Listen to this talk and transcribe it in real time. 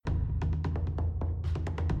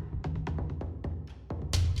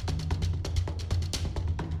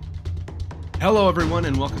Hello, everyone,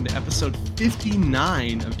 and welcome to episode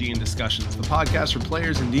 59 of DN Discussions, the podcast for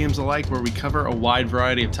players and DMs alike, where we cover a wide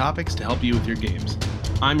variety of topics to help you with your games.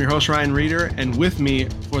 I'm your host, Ryan Reeder, and with me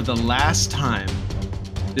for the last time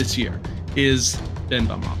this year is Ben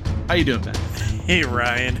Bumhoff. How you doing, Ben? Hey,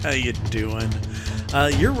 Ryan. How you doing?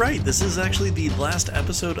 You're right. This is actually the last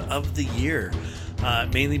episode of the year,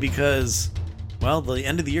 mainly because, well, the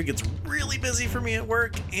end of the year gets really busy for me at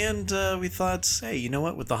work, and we thought, hey, you know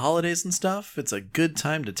what? With the holidays and stuff, it's a good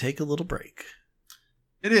time to take a little break.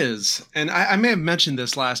 It is, and I may have mentioned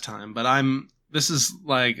this last time, but this is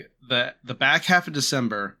like the back half of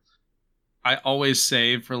December. I always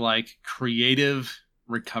save for like creative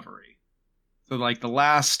recovery. So like the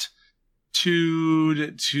last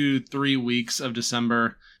 2 to 3 weeks of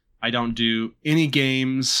December, I don't do any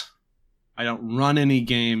games. I don't run any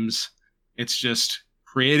games. It's just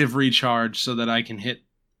creative recharge so that I can hit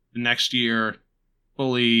the next year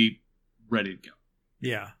fully ready to go.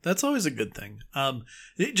 Yeah, that's always a good thing.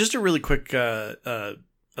 Just a really quick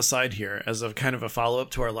aside here, as a kind of a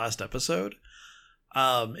follow-up to our last episode.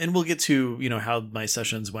 And we'll get to, how my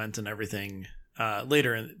sessions went and everything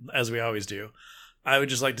later, as we always do. I would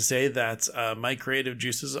just like to say that my creative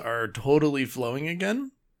juices are totally flowing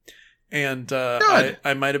again. And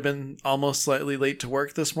I might have been almost slightly late to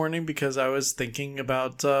work this morning because I was thinking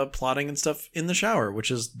about plotting and stuff in the shower,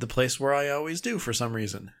 which is the place where I always do for some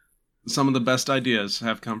reason. Some of the best ideas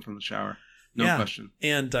have come from the shower. No question.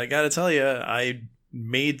 And I got to tell you, I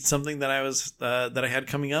made something that I had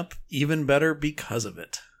coming up even better because of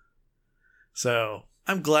it. So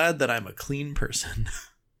I'm glad that I'm a clean person.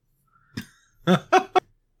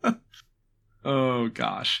 Oh,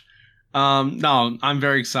 gosh. No, I'm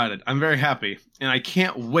very excited. I'm very happy. And I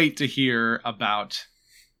can't wait to hear about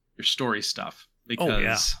your story stuff.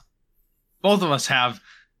 Because both of us have,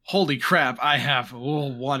 holy crap, I have,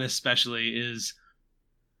 one especially is,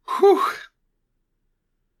 whew.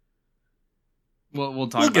 We'll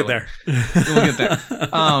talk about it. We'll get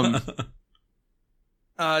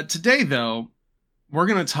there. Today, though, we're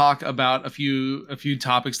going to talk about a few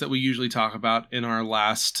topics that we usually talk about in our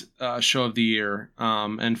last show of the year.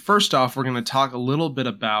 And first off, we're going to talk a little bit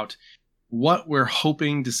about what we're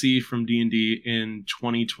hoping to see from D&D in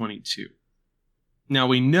 2022. Now,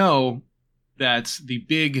 we know that the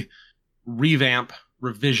big revamp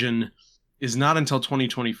revision is not until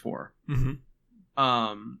 2024.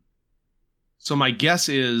 Mm-hmm. So my guess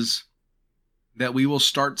is that we will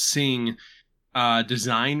start seeing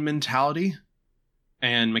design mentality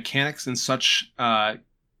and mechanics and such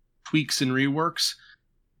tweaks and reworks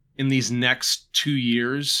in these next 2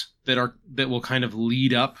 years that will kind of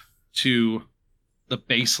lead up to the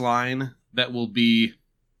baseline that will be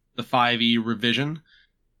the 5e revision.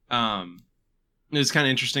 It's kind of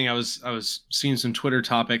interesting. I was seeing some Twitter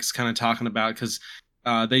topics kind of talking about, because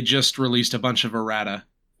they just released a bunch of errata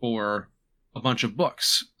for a bunch of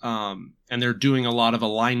books, and they're doing a lot of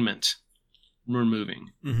alignment removing.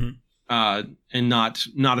 Mm-hmm. And not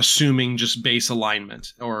assuming just base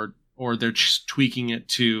alignment, or they're just tweaking it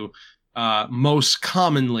to most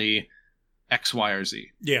commonly X, Y, or Z.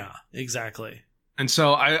 Yeah, exactly. And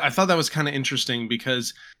so I thought that was kind of interesting,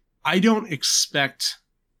 because I don't expect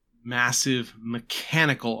massive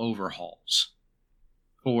mechanical overhauls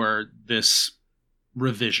for this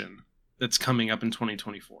revision that's coming up in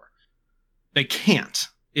 2024. They can't,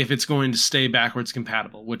 if it's going to stay backwards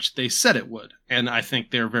compatible, which they said it would. And I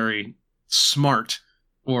think they're very smart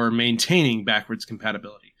for maintaining backwards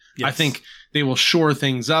compatibility. Yes. I think they will shore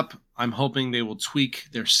things up. I'm hoping they will tweak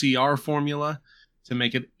their CR formula to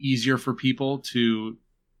make it easier for people to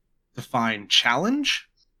define challenge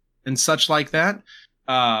and such like that.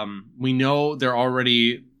 We know they're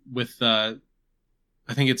already with I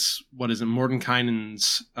think it's,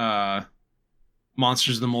 Mordenkainen's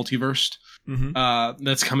Monsters of the Multiverse. Mm-hmm.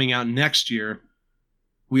 That's coming out next year.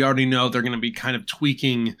 We already know they're going to be kind of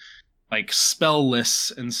tweaking like spell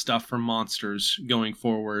lists and stuff for monsters going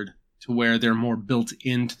forward to where they're more built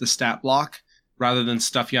into the stat block rather than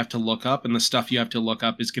stuff you have to look up. And the stuff you have to look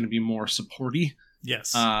up is going to be more supporty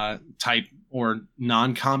type or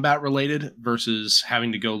non-combat related versus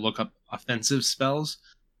having to go look up offensive spells.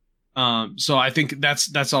 So I think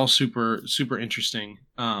that's all super, super interesting.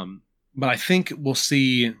 But I think we'll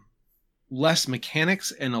see less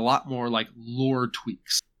mechanics and a lot more like lore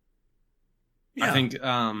tweaks. Yeah. I think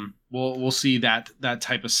we'll see that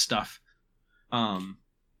type of stuff.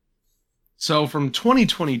 So from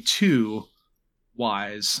 2022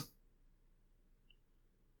 wise,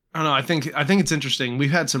 I don't know. I think it's interesting.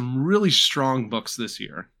 We've had some really strong books this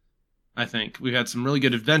year. I think we've had some really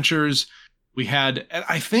good adventures. We had,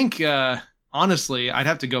 I think honestly, I'd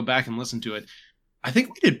have to go back and listen to it. I think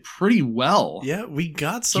we did pretty well. Yeah, we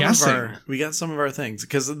got some of our things,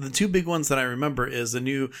 because the two big ones that I remember is the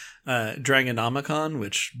new Dragonomicon,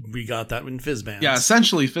 which we got that in Fizzbands. Yeah,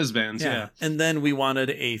 essentially Fizzbands. Yeah, and then we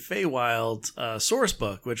wanted a Feywild source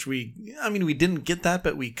book, which we didn't get that,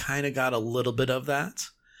 but we kind of got a little bit of that.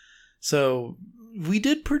 So we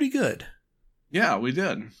did pretty good. Yeah, we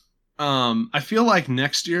did. I feel like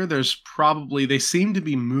next year they seem to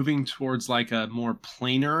be moving towards like a more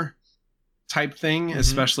planar type thing,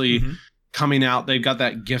 especially coming out. They've got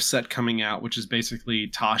that gift set coming out, which is basically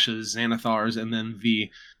Tasha's, Xanathar's, and then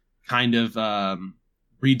the kind of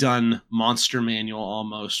redone monster manual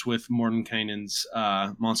almost with Mordenkainen's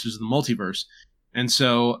Monsters of the Multiverse. And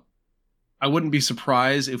so I wouldn't be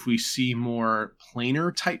surprised if we see more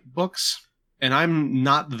planar type books. And I'm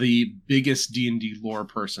not the biggest D&D lore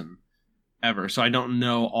person ever, so I don't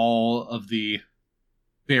know all of the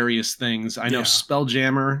various things. I know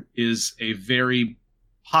Spelljammer is a very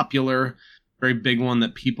popular, very big one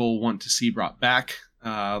that people want to see brought back.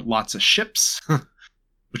 Lots of ships,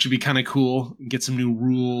 which would be kind of cool. Get some new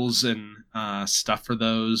rules and stuff for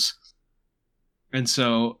those. And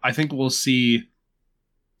so I think we'll see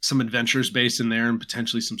some adventures based in there and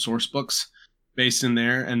potentially some source books based in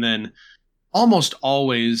there. And then almost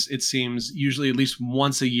always, it seems, usually at least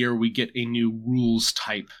once a year, we get a new rules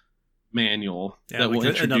type manual that will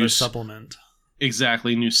introduce another supplement.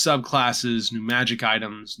 Exactly. New subclasses, new magic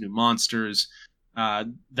items, new monsters,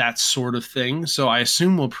 that sort of thing. So I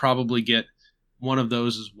assume we'll probably get one of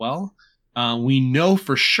those as well. We know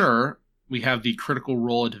for sure we have the Critical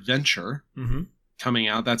Role Adventure coming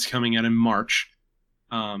out. That's coming out in March.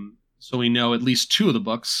 So we know at least two of the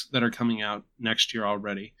books that are coming out next year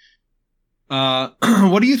already.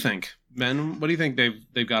 What do you think, Ben? What do you think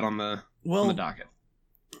they've got on the docket?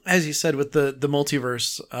 As you said, with the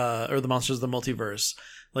multiverse, or the Monsters of the Multiverse,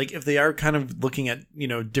 like if they are kind of looking at,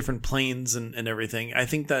 different planes and everything, I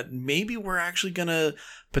think that maybe we're actually going to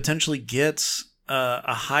potentially get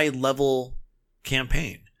a high level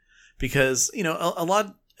campaign, because, a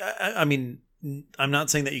lot, I mean, I'm not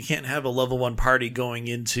saying that you can't have a level 1 party going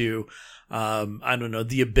into, I don't know,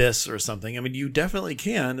 the Abyss or something. I mean, you definitely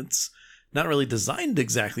can. It's not really designed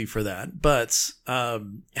exactly for that, but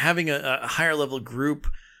having a higher level group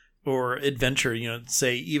or adventure,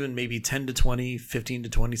 say even maybe 10 to 20, 15 to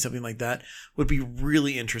 20, something like that would be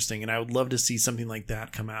really interesting. And I would love to see something like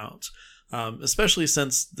that come out, especially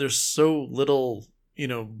since there's so little,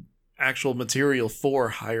 actual material for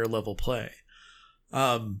higher level play.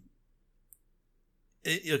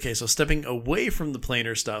 Okay, so stepping away from the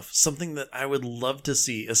planar stuff, something that I would love to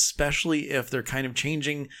see, especially if they're kind of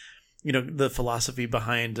changing, the philosophy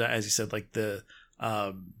behind, as you said, like the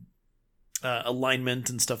alignment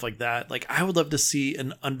and stuff like that. Like, I would love to see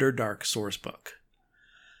an Underdark source book.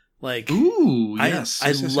 Like, ooh, yes.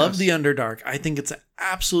 I love the Underdark. I think it's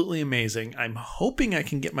absolutely amazing. I'm hoping I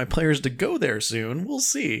can get my players to go there soon. We'll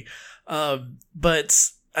see. But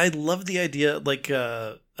I love the idea, like,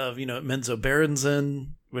 of, Menzo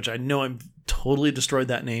Berenzon, which I know I'm totally destroyed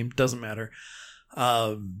that name. Doesn't matter.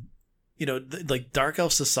 Like Dark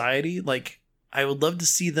Elf Society, like, I would love to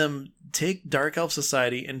see them take Dark Elf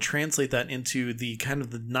Society and translate that into the kind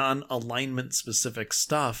of the non-alignment specific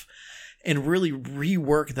stuff and really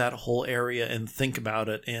rework that whole area and think about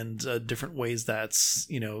it and different ways that,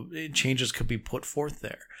 changes could be put forth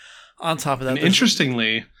there. On top of that, and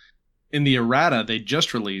interestingly, in the errata they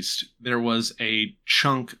just released, there was a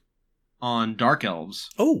chunk on Dark Elves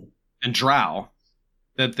and Drow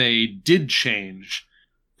that they did change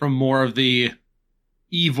from more of the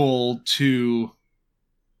evil to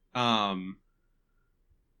not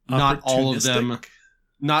all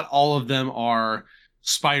of them are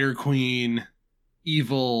Spider Queen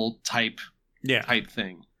evil type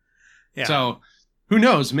thing. Yeah. So who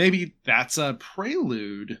knows, maybe that's a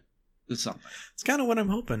prelude to something. It's kind of what I'm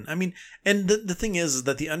hoping. I mean, and the thing is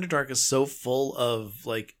that the Underdark is so full of,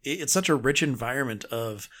 like, it's such a rich environment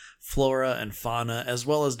of flora and fauna as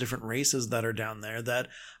well as different races that are down there that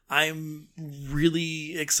I'm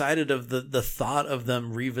really excited of the thought of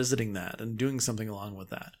them revisiting that and doing something along with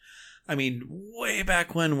that. I mean, way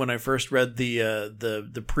back when I first read the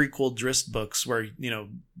prequel Drizzt books, where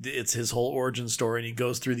it's his whole origin story and he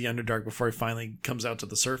goes through the Underdark before he finally comes out to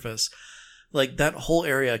the surface. Like, that whole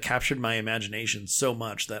area captured my imagination so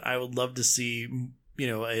much that I would love to see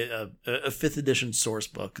a 5th edition source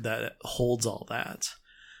book that holds all that.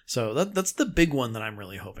 So that's the big one that I'm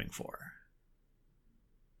really hoping for.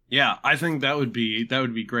 Yeah, I think that would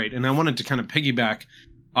be great. And I wanted to kind of piggyback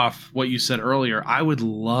off what you said earlier. I would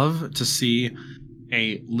love to see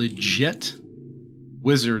a legit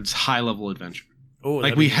Wizards high level adventure. Oh,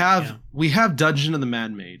 Like we have Dungeon of the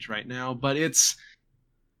Mad Mage right now, but it's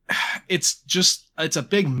a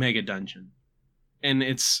big mega dungeon, and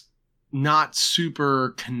it's not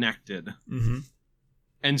super connected. Mm-hmm.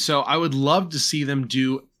 And so I would love to see them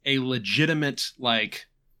do a legitimate, like,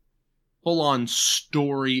 full-on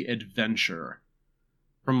story adventure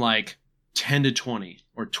from like 10 to 20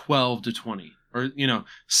 or 12 to 20 or, you know,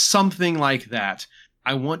 something like that.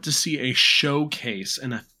 I want to see a showcase,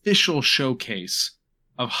 an official showcase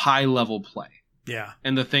of high-level play. Yeah.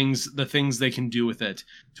 And the things they can do with it,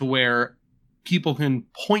 to where people can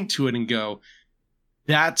point to it and go,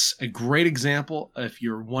 that's a great example if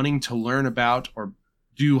you're wanting to learn about or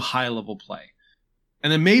do high-level play.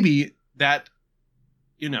 And then maybe that,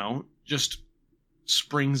 you know, just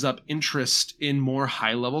springs up interest in more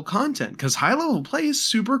high-level content, because high-level play is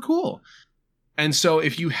super cool. And so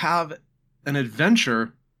if you have an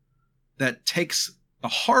adventure that takes the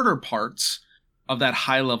harder parts of that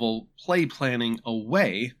high-level play planning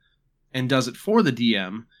away and does it for the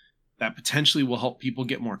DM, that potentially will help people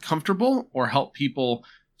get more comfortable, or help people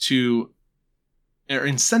to, or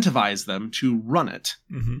incentivize them to run it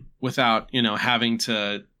without, you know, having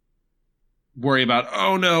to worry about,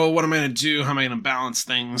 oh no, what am I going to do? How am I going to balance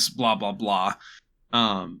things? Blah, blah, blah.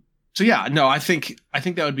 So yeah, no, I think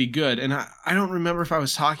that would be good. And I don't remember if I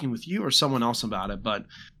was talking with you or someone else about it, but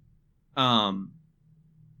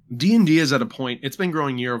D&D is at a point, it's been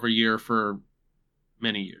growing year over year for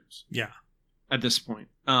many years. Yeah. At this point.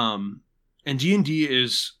 And D&D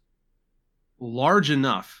is large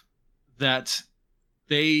enough that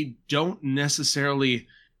they don't necessarily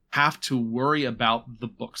have to worry about the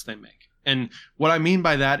books they make. And what I mean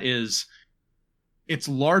by that is, it's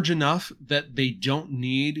large enough that they don't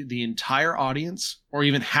need the entire audience, or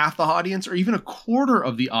even half the audience, or even a quarter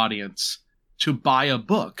of the audience to buy a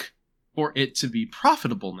book for it to be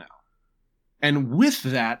profitable now. And with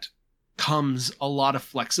that comes a lot of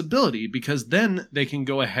flexibility, because then they can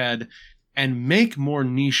go ahead and make more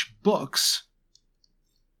niche books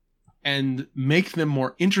and make them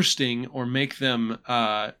more interesting, or make them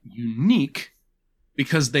unique,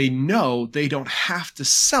 because they know they don't have to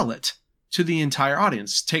sell it to the entire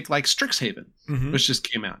audience. Take like Strixhaven, which just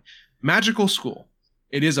came out. Magical School.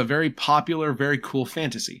 It is a very popular, very cool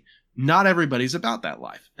fantasy. Not everybody's about that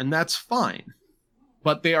life, and that's fine.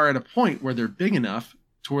 But they are at a point where they're big enough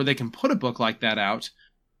to where they can put a book like that out.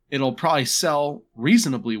 It'll probably sell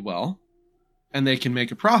reasonably well, and they can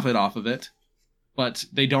make a profit off of it, but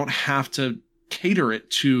they don't have to cater it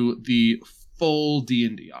to the full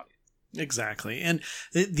D&D audience. Exactly. And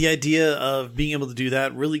the idea of being able to do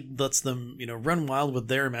that really lets them, you know, run wild with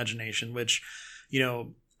their imagination, which, you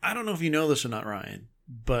know, I don't know if you know this or not, Ryan,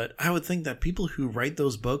 but I would think that people who write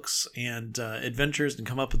those books and adventures and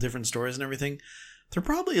come up with different stories and everything, they're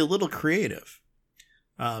probably a little creative,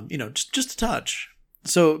 you know, just a touch.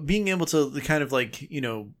 So being able to kind of like, you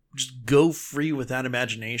know, just go free with that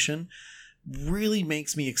imagination really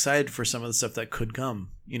makes me excited for some of the stuff that could come.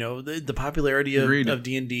 You know, the popularity of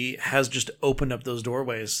D&D has just opened up those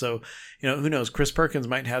doorways. So, you know, who knows? Chris Perkins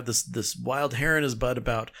might have this wild hair in his butt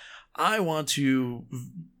about, I want to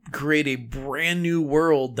create a brand new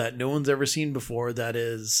world that no one's ever seen before, that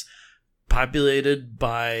is populated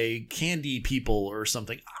by candy people or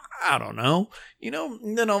something. I don't know. You know,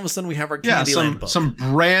 and then all of a sudden we have our Candyland book. Some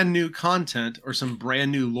brand new content, or some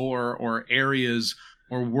brand new lore, or areas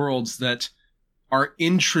or worlds that are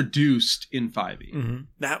introduced in 5e.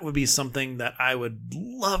 That would be something that I would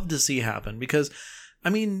love to see happen, because, I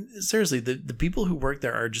mean, seriously, the people who work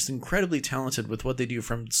there are just incredibly talented with what they do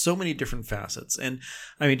from so many different facets. And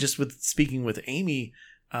I mean, just with speaking with Amy,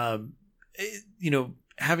 you know,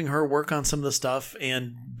 having her work on some of the stuff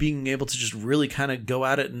and being able to just really kind of go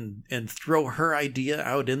at it and throw her idea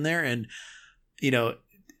out in there, and, you know,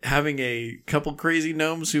 having a couple crazy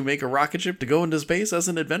gnomes who make a rocket ship to go into space as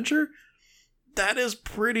an adventure, that is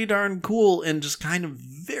pretty darn cool, and just kind of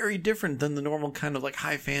very different than the normal kind of like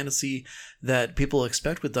high fantasy that people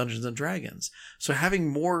expect with Dungeons and Dragons. So having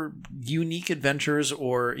more unique adventures,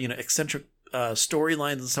 or, you know, eccentric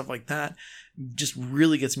storylines and stuff like that, just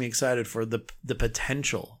really gets me excited for the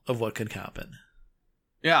potential of what could happen.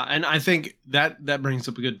 Yeah, and I think that brings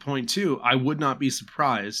up a good point too. I would not be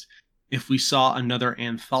surprised if we saw another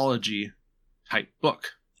anthology type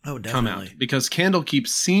book come out, because Candlekeep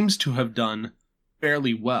seems to have done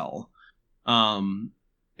fairly well, and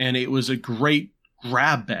it was a great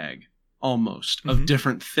grab bag almost of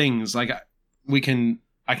different things. Like I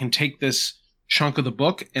can take this chunk of the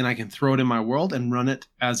book and I can throw it in my world and run it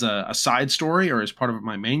as a side story or as part of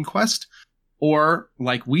my main quest, or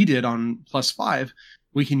like we did on +5,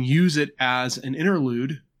 we can use it as an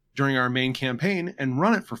interlude during our main campaign and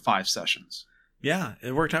run it for 5 sessions. Yeah,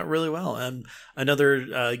 it worked out really well. And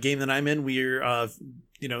another game that I'm in, we're,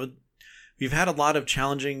 we've had a lot of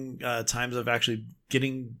challenging times of actually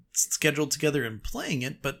getting scheduled together and playing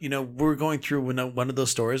it. But, we're going through one of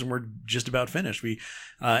those stories and we're just about finished. We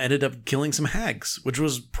ended up killing some hags, which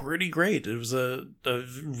was pretty great. It was a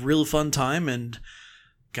real fun time. And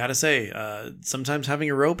gotta say, sometimes having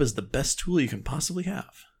a rope is the best tool you can possibly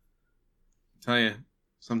have. I tell you,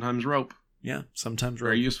 sometimes rope. Yeah, sometimes rope.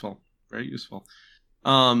 Very useful. Very useful.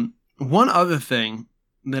 One other thing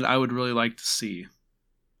that I would really like to see,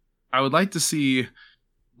 I would like to see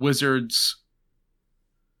Wizards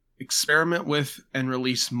experiment with and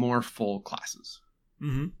release more full classes.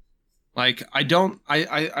 Mm-hmm. Like,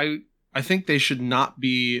 I think they should not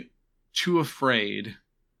be too afraid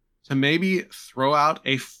to maybe throw out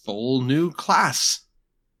a full new class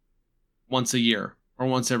once a year or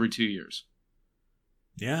once every 2 years.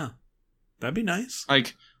 Yeah, that'd be nice.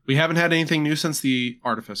 Like, we haven't had anything new since the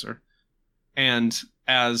Artificer. And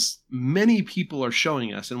as many people are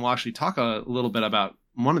showing us, and we'll actually talk a little bit about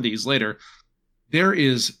one of these later, there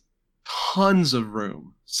is tons of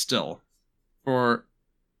room still for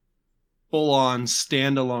full-on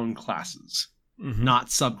standalone classes, not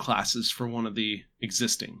subclasses for one of the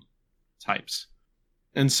existing types.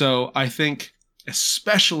 And so I think,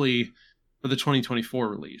 especially for the 2024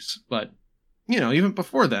 release, but even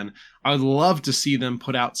before then, I would love to see them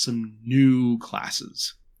put out some new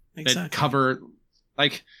classes that cover,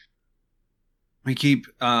 like, we keep,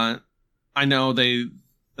 I know they,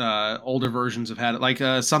 older versions have had it, like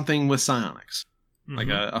something with psionics, like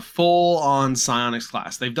a full-on psionics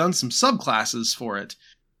class. They've done some subclasses for it,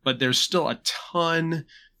 but there's still a ton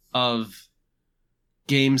of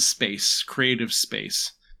game space, creative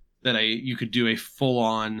space, that you could do a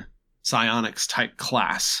full-on psionics type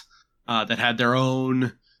class. That had their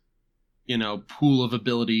own, pool of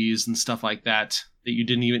abilities and stuff like that you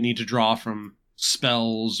didn't even need to draw from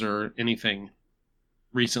spells or anything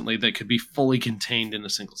recently, that could be fully contained in a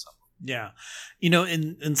single sub. Yeah.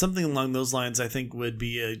 And something along those lines, I think, would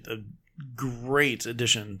be a great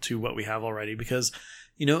addition to what we have already, because,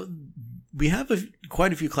 we have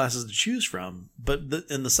quite a few classes to choose from, but the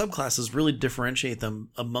subclasses really differentiate them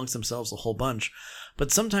amongst themselves a whole bunch.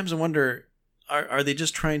 But sometimes I wonder, are they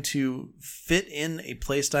just trying to fit in a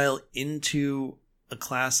playstyle into a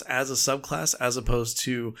class as a subclass, as opposed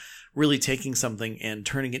to really taking something and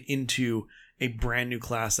turning it into a brand new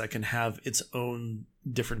class that can have its own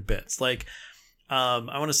different bits? Like, I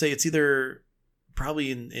want to say it's either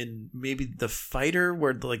probably in maybe the fighter,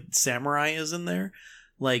 where like samurai is in there,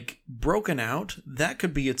 like Broken Out, that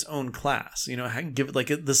could be its own class. I can give it like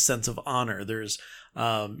this sense of honor. There's,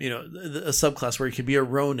 a subclass where it could be a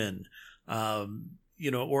Ronin,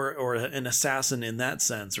 or an assassin in that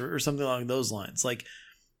sense, or something along those lines. Like,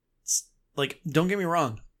 don't get me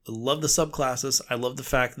wrong, I love the subclasses. I love the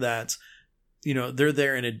fact that, they're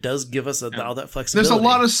there, and it does give us all that flexibility. There's a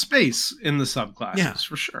lot of space in the subclasses, yeah,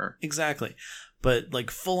 for sure. Exactly. But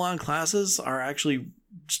like full-on classes are actually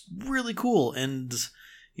just really cool, and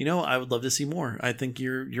I would love to see more. I think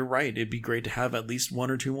you're right. It'd be great to have at least one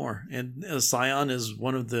or two more. And Scion is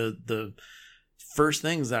one of the first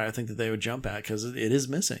things that I think that they would jump at, because it is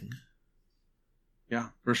missing. Yeah,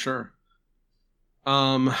 for sure.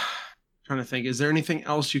 Trying to think, is there anything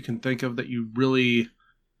else you can think of that you really,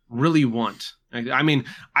 really want? I mean,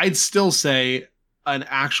 I'd still say an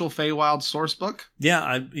actual Feywild source book.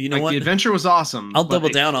 Yeah, what? The adventure was awesome. I'll double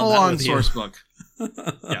down on that. Full-on source book.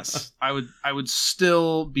 Yes, I would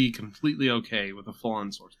still be completely okay with a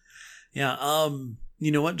full-on source book. Yeah.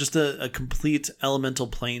 You know what? Just a complete elemental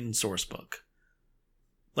plane source book.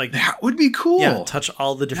 Like, that would be cool. Yeah, touch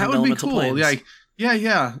all the different elemental planes.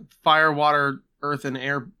 Yeah. Fire, water, earth, and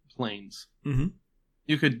air planes. Mm-hmm.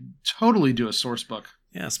 You could totally do a source book.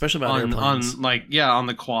 Yeah, especially about airplanes. On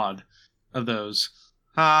the quad of those.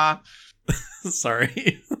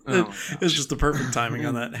 Sorry. It was just the perfect timing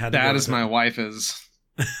on that. Bad as my wife is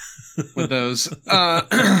with those.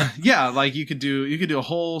 Yeah, like you could do a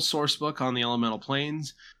whole source book on the elemental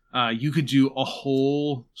planes. You could do a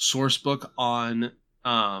whole source book on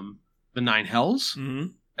the Nine Hells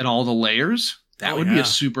and all the layers. That would be a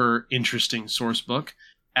super interesting source book.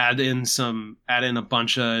 Add in a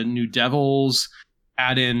bunch of new devils.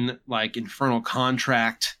 Add in like Infernal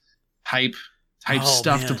Contract type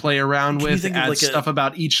stuff to play around with. Add like stuff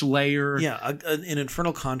about each layer. Yeah, an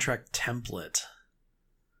Infernal Contract template.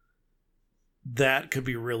 That could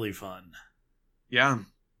be really fun. Yeah.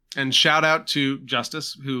 And shout out to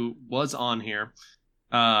Justice, who was on here.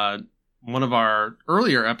 one of our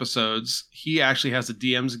earlier episodes, he actually has a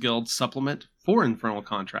DM's Guild supplement for Infernal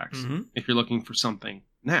Contracts. Mm-hmm. If you're looking for something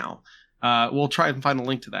now, we'll try and find a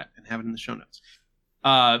link to that and have it in the show notes.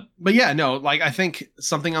 But yeah, no, like I think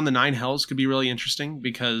something on the 9 Hells could be really interesting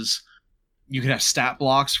because you could have stat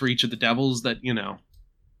blocks for each of the devils that, you know,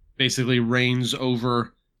 basically reigns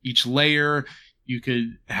over each layer. You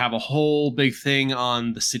could have a whole big thing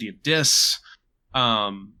on the City of Dis.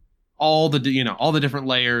 All the different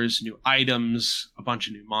layers, new items, a bunch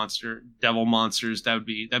of new devil monsters. That'd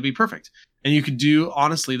be perfect. And you could do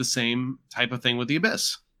honestly the same type of thing with the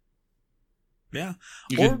Abyss. Yeah.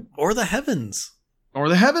 Or the Heavens. Or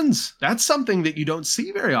the Heavens. That's something that you don't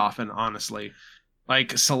see very often, honestly. Like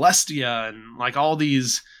Celestia and like all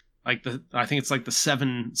these, like I think it's like the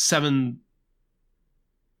seven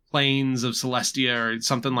planes of Celestia or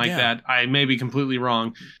something like that. I may be completely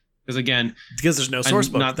wrong. Because there's no source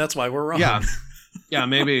book. That's why we're wrong. Yeah,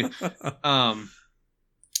 maybe. But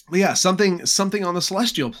yeah, something on the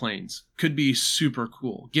celestial planes could be super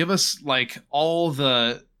cool. Give us like all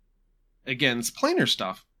the, again, it's planar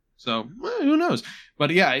stuff. So who knows?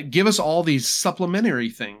 But yeah, give us all these supplementary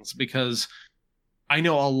things because I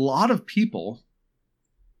know a lot of people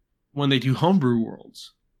when they do homebrew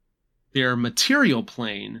worlds, their material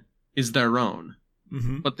plane is their own,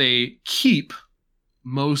 but they keep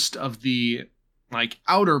most of the like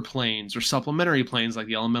outer planes or supplementary planes like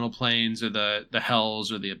the elemental planes or the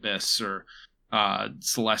hells or the abyss or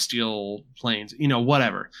celestial planes, you know,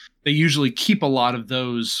 whatever. They usually keep a lot of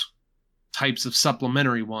those types of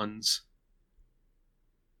supplementary ones.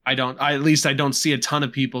 I don't see a ton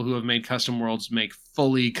of people who have made custom worlds make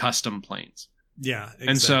fully custom planes. Yeah, exactly.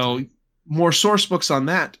 And so more source books on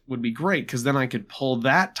that would be great because then I could pull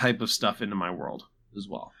that type of stuff into my world as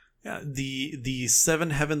well. Yeah, the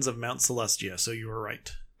 7 heavens of Mount Celestia. So you were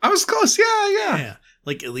right. I was close. Yeah.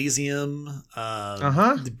 Like Elysium,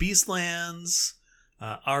 the Beastlands,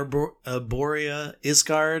 Arborea,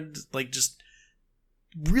 Isgard, like just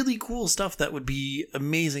really cool stuff that would be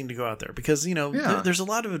amazing to go out there because, you know, there's a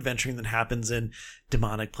lot of adventuring that happens in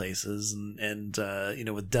demonic places and you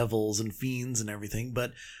know, with devils and fiends and everything.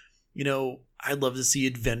 But, you know, I'd love to see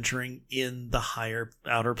adventuring in the higher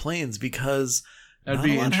outer planes because that'd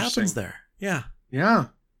be interesting. Happens there. Yeah. Yeah.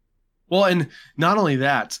 Well, and not only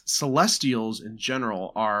that, Celestials in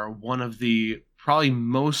general are one of the probably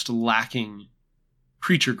most lacking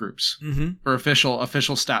creature groups for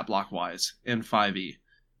official stat block wise in 5e.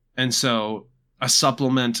 And so a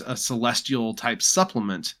celestial type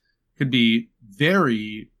supplement could be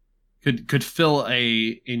could fill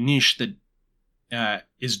a niche that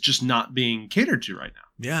is just not being catered to right now.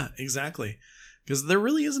 Yeah, exactly. Because there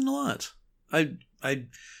really isn't a lot. I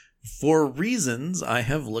for reasons I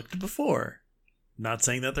have looked before. Not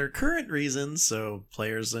saying that they're current reasons, so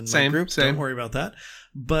players in my group don't worry about that.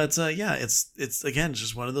 But yeah, it's again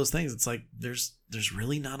just one of those things. It's like there's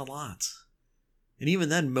really not a lot, and even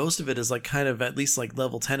then, most of it is like kind of at least like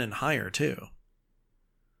level 10 and higher too.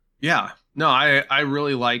 Yeah, no, I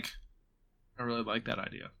really like that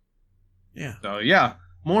idea. Yeah. So yeah,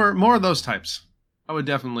 more of those types. I would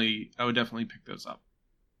definitely pick those up.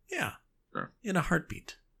 Yeah. Sure. In a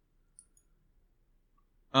heartbeat.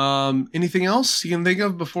 Anything else you can think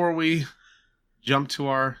of before we jump to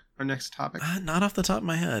our next topic? Not off the top of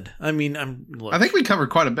my head. I mean, I think we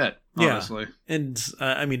covered quite a bit, honestly. Yeah. And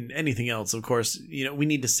I mean, anything else, of course, you know, we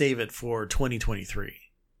need to save it for 2023.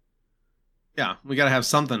 Yeah, we got to have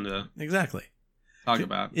something to talk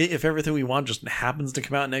about. If everything we want just happens to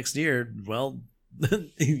come out next year, well,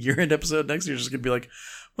 year-end episode next year is just going to be like,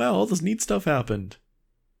 well, all this neat stuff happened.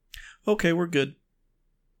 Okay, we're good.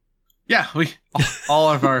 Yeah, all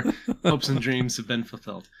of our hopes and dreams have been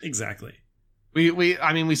fulfilled. Exactly.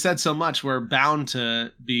 We said so much, we're bound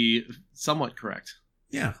to be somewhat correct.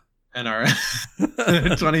 Yeah. In our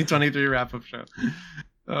 2023 wrap-up show.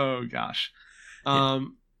 Oh gosh.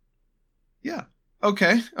 Yeah.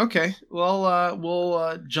 Okay. Well,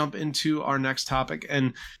 we'll jump into our next topic,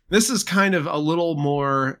 and this is kind of a little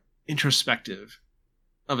more introspective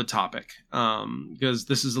of a topic, because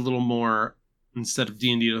this is a little more, instead of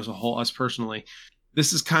D&D as a whole, us personally,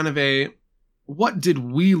 this is kind of a, what did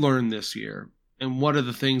we learn this year, and what are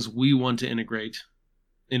the things we want to integrate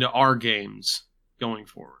into our games going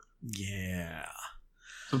forward? Yeah.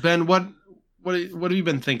 So Ben, what have you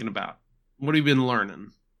been thinking about? What have you been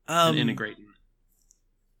learning and integrating?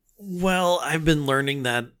 Well, I've been learning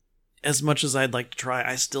that as much as I'd like to try,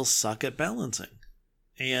 I still suck at balancing.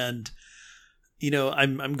 And, you know,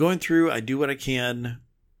 I'm going through, I do what I can.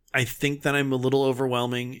 I think that I'm a little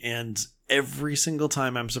overwhelming, and every single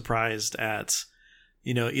time I'm surprised at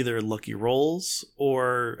either lucky rolls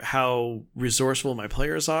or how resourceful my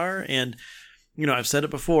players are. And, I've said it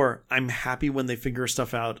before, I'm happy when they figure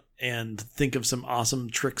stuff out and think of some awesome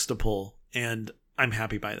tricks to pull, and I'm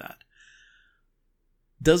happy by that.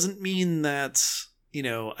 Doesn't mean that,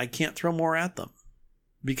 I can't throw more at them.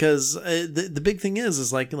 Because the big thing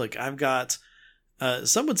is like, look, I've got,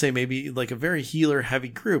 some would say maybe like a very healer heavy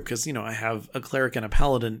group, because, I have a cleric and a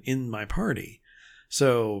paladin in my party.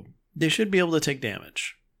 So they should be able to take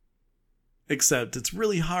damage. Except it's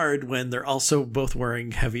really hard when they're also both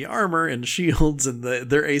wearing heavy armor and shields, and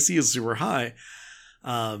their AC is super high.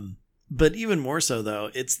 But even more so, though,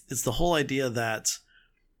 it's the whole idea that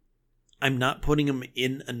I'm not putting them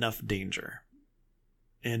in enough danger.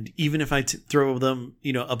 And even if I throw them,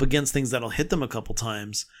 up against things that'll hit them a couple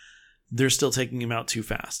times, they're still taking them out too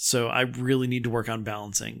fast. So I really need to work on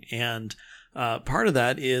balancing. And part of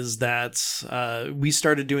that is that we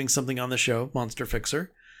started doing something on the show, Monster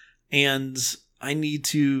Fixer, and I need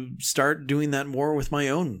to start doing that more with my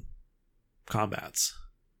own combats.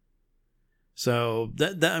 So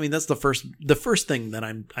that's the first thing that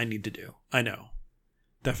I need to do. I know,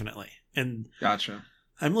 definitely, and gotcha.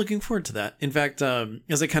 I'm looking forward to that. In fact,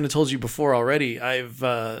 as I kind of told you before already, I've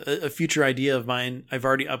a future idea of mine. I've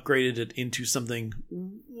already upgraded it into something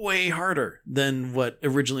way harder than what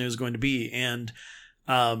originally was going to be, and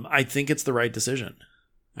I think it's the right decision.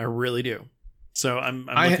 I really do. So I'm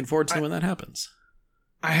looking forward to when that happens.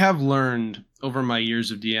 I have learned over my years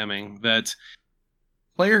of DMing that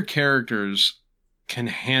player characters can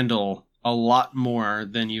handle a lot more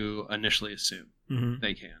than you initially assume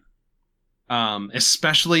they can.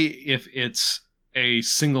 Especially if it's a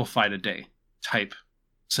single fight a day type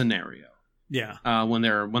scenario. Yeah. When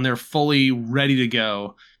they're fully ready to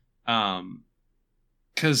go.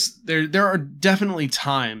 Because there are definitely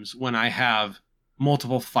times when I have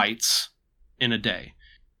multiple fights in a day.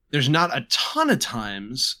 There's not a ton of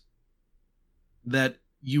times that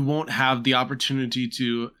you won't have the opportunity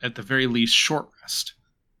to, at the very least, short rest.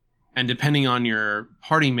 And depending on your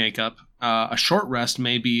party makeup, a short rest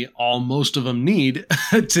may be all most of them need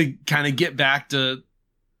to kind of get back to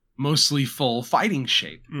mostly full fighting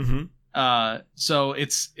shape. So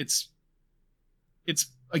it's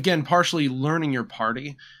again partially learning your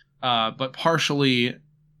party, but partially,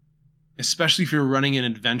 especially if you're running an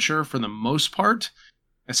adventure for the most part,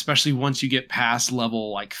 especially once you get past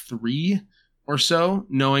level like 3 or so,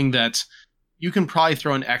 knowing that you can probably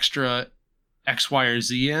throw an extra X, Y, or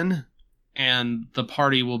Z in, and the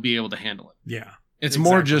party will be able to handle it. Yeah. It's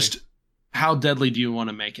more just how deadly do you want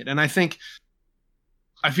to make it? And I feel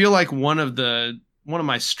like one of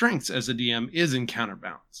my strengths as a DM is in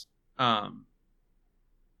counterbalance.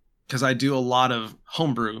 Because I do a lot of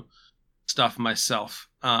homebrew stuff myself.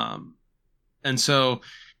 And so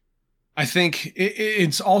I think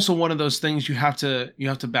it's also one of those things you have to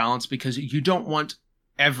balance, because you don't want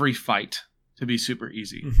every fight to be super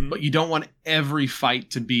easy, but you don't want every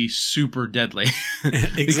fight to be super deadly.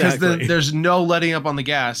 Because then there's no letting up on the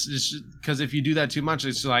gas. Because if you do that too much,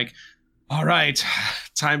 it's like, all right,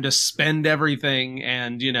 time to spend everything,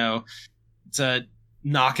 and it's a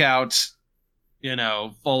knockout,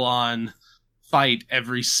 full on fight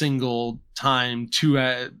every single time,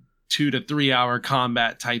 2 to 3 hour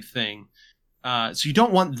combat type thing. So you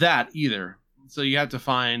don't want that either. So you have to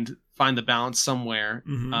find the balance somewhere.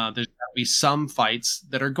 There's got to be some fights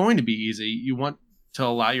that are going to be easy. You want to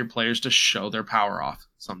allow your players to show their power off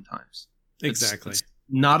sometimes. Exactly. It's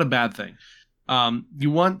not a bad thing.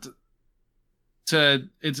 You want to,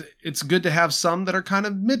 it's good to have some that are kind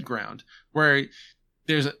of mid-ground, where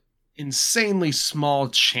there's an insanely small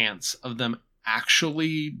chance of them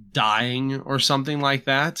actually dying or something like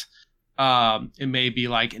that. It may be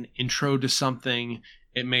like an intro to something.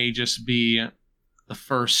 It may just be the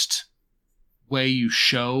first way you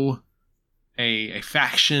show a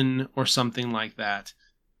faction or something like that.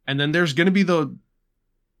 And then there's going to be the,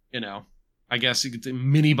 I guess you could say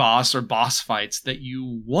mini boss or boss fights that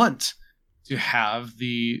you want to have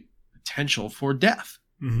the potential for death.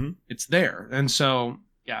 It's there. And so,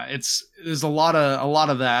 yeah, there's a lot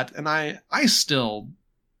of that. And I still,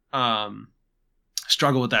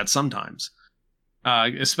 struggle with that sometimes,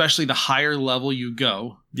 especially the higher level you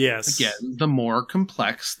go. Yes. Again, the more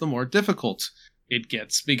complex, the more difficult it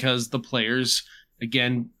gets, because the players,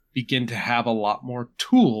 again, begin to have a lot more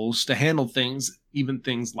tools to handle things, even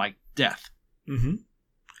things like death.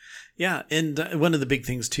 Yeah, and one of the big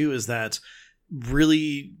things too is that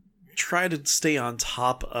really try to stay on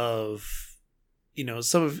top of,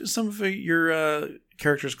 some of your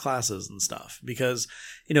characters' classes and stuff, because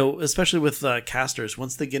especially with casters,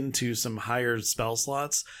 once they get into some higher spell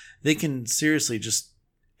slots, they can seriously just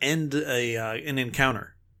end an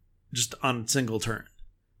encounter just on a single turn.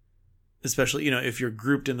 Especially, if you're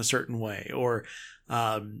grouped in a certain way, or,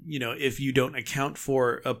 if you don't account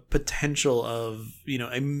for a potential of,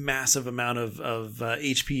 a massive amount of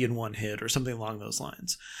HP in one hit or something along those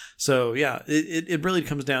lines. So, yeah, it really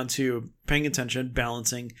comes down to paying attention,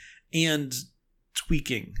 balancing, and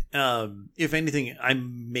tweaking. If anything, I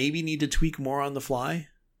maybe need to tweak more on the fly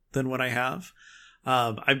than what I have.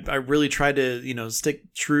 I really try to,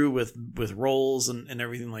 stick true with rolls and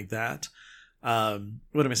everything like that.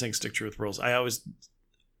 What am I saying? Stick true with rolls. I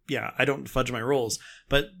don't fudge my rolls,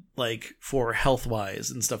 but like for health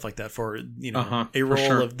wise and stuff like that, for, a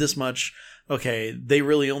roll of this much, okay, they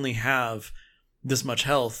really only have this much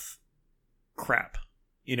health. Crap.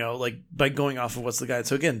 Like by going off of what's the guide.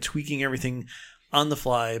 So again, tweaking everything on the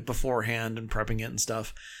fly beforehand and prepping it and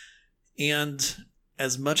stuff. And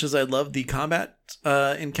as much as I love the combat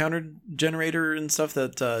encounter generator and stuff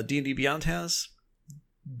that D&D Beyond has,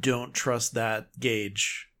 don't trust that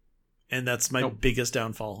gauge. And that's my biggest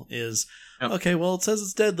downfall is, okay, well, it says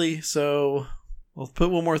it's deadly, so I'll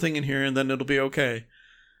put one more thing in here and then it'll be okay.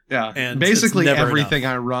 Yeah, and basically everything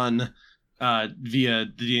enough. I run via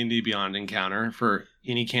the D&D Beyond encounter for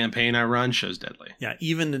any campaign I run shows deadly. Yeah,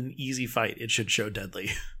 even an easy fight, it should show deadly.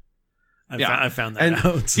 I found that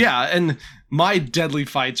out. Yeah, and my deadly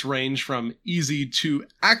fights range from easy to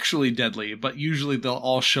actually deadly, but usually they'll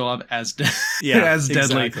all show up as as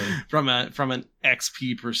deadly from an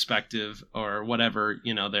XP perspective or whatever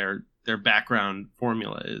their background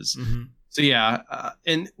formula is. Mm-hmm. So yeah,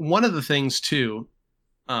 and one of the things too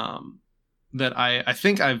that I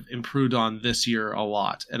think I've improved on this year a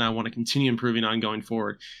lot, and I want to continue improving on going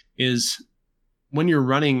forward, is when you're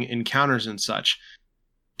running encounters and such,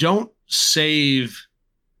 don't save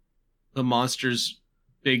the monster's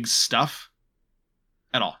big stuff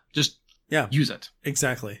at all. Just use it.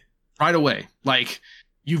 Exactly. Right away. Like,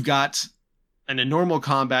 you've got, in a normal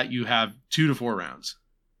combat, you have 2 to 4 rounds.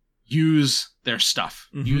 Use their stuff.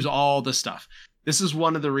 Mm-hmm. Use all the stuff. This is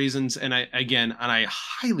one of the reasons, and I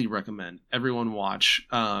highly recommend everyone watch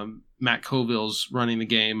Matt Colville's running the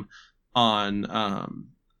game on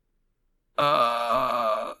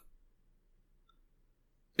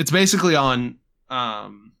it's basically on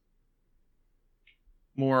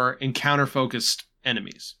more encounter-focused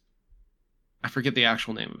enemies. I forget the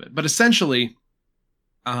actual name of it. But essentially,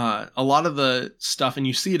 a lot of the stuff, and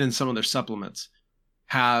you see it in some of their supplements,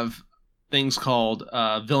 have things called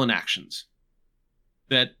villain actions.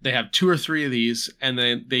 That they have 2 or 3 of these, and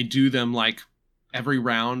they do them like every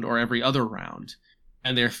round or every other round.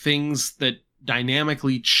 And they're things that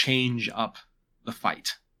dynamically change up the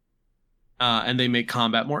fight. And they make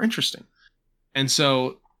combat more interesting. And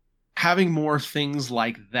so having more things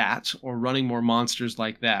like that, or running more monsters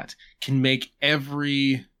like that, can make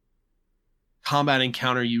every combat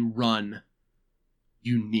encounter you run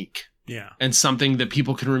unique. Yeah. And something that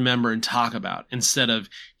people can remember and talk about, instead of,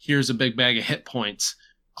 here's a big bag of hit points,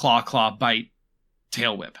 claw, bite,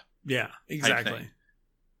 tail whip. Yeah, exactly.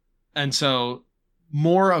 And so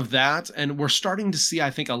more of that, and we're starting to see, I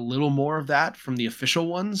think, a little more of that from the official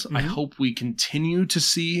ones. Mm-hmm. I hope we continue to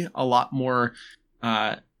see a lot more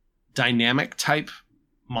dynamic type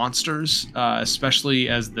monsters, especially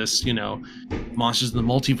as this, Monsters in the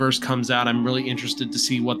Multiverse comes out. I'm really interested to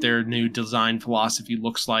see what their new design philosophy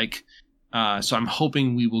looks like. So I'm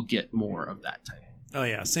hoping we will get more of that type. Oh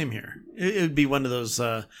yeah, same here. It would be one of those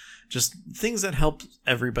just things that help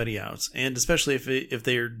everybody out, and especially if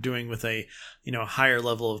they are doing with a higher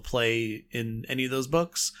level of play in any of those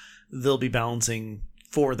books, they'll be balancing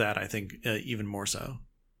for that. I think even more so.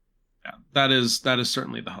 Yeah, that is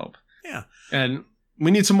certainly the hope. Yeah, and we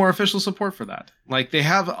need some more official support for that. Like, they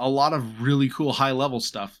have a lot of really cool high level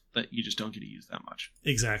stuff that you just don't get to use that much.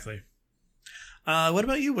 Exactly. What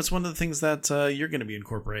about you? What's one of the things that you're going to be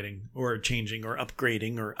incorporating or changing or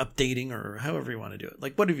upgrading or updating or however you want to do it?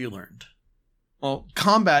 Like, what have you learned? Well,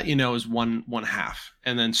 combat, is one half,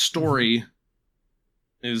 and then story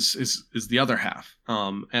is the other half.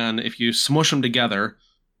 And if you smush them together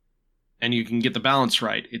and you can get the balance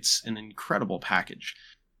right, it's an incredible package.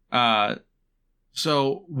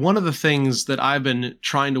 So one of the things that I've been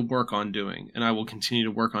trying to work on doing, and I will continue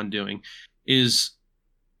to work on doing, is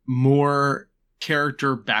more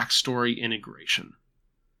character backstory integration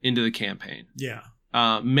into the campaign. Yeah.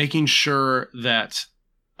 Making sure that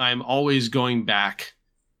I'm always going back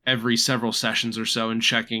every several sessions or so and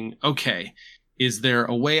checking, okay, is there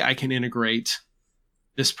a way I can integrate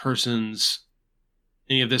any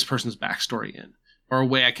of this person's backstory in, or a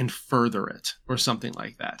way I can further it, or something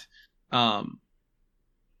like that.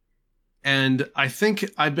 And I think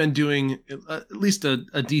I've been doing at least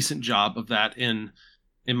a decent job of that in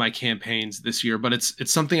my campaigns this year, but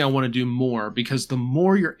it's something I want to do more, because the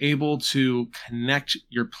more you're able to connect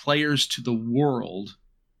your players to the world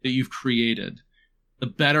that you've created, the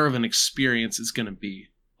better of an experience it's going to be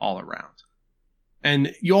all around.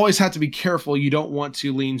 And you always have to be careful. You don't want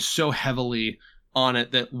to lean so heavily on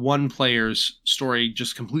it that one player's story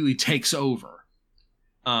just completely takes over.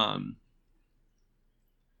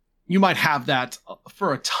 You might have that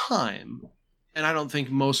for a time, and I don't think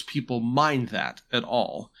most people mind that at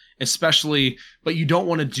all, especially, but you don't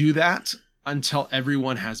want to do that until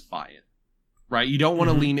everyone has buy-in, right? You don't want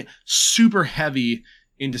to lean super heavy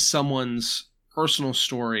into someone's personal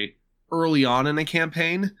story early on in a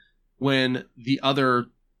campaign when the other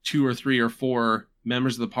 2 or 3 or 4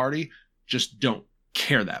 members of the party just don't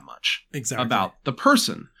care that much about the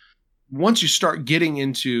person. Once you start getting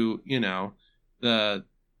into,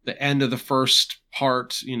 the end of the first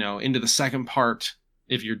part, into the second part,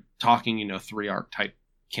 if you're talking, 3 arc type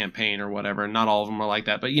campaign or whatever, and not all of them are like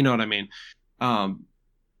that, but you know what I mean? End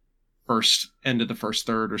of the first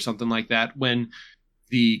third or something like that, when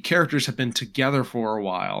the characters have been together for a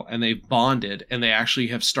while and they've bonded and they actually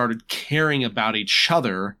have started caring about each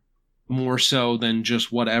other more so than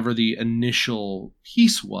just whatever the initial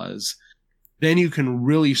piece was, then you can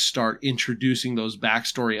really start introducing those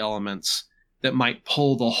backstory elements that might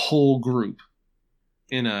pull the whole group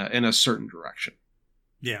in a certain direction.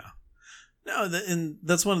 Yeah. No, and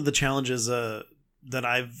that's one of the challenges that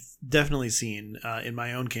I've definitely seen in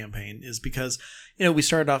my own campaign, is because, we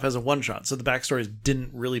started off as a one-shot, so the backstories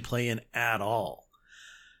didn't really play in at all.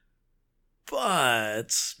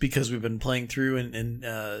 But because we've been playing through and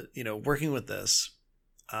working with this,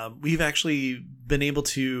 we've actually been able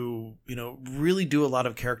to, really do a lot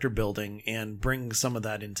of character building and bring some of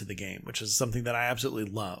that into the game, which is something that I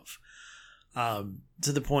absolutely love.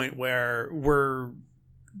 To the point where we're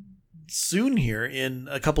soon here, in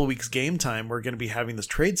a couple of weeks game time, we're going to be having this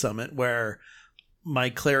trade summit where my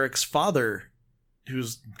cleric's father,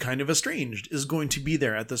 who's kind of estranged, is going to be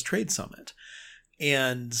there at this trade summit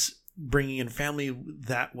and bringing in family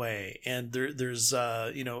that way. And there's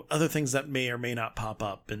other things that may or may not pop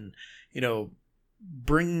up, and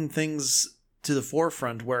bringing things to the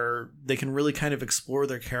forefront where they can really kind of explore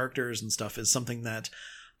their characters and stuff is something that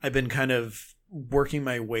I've been kind of working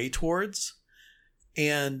my way towards.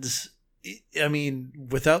 And I mean,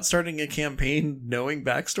 without starting a campaign knowing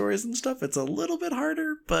backstories and stuff, it's a little bit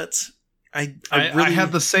harder, but I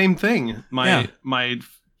have the same thing. My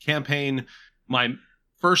campaign, my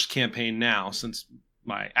first campaign now, since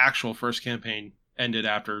my actual first campaign ended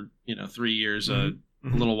after 3 years a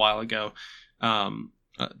little while ago.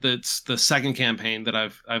 That's the second campaign that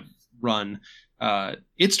I've run.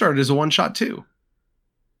 It started as a one shot too,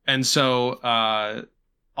 and so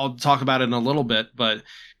I'll talk about it in a little bit. But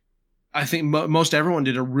I think most everyone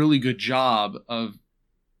did a really good job of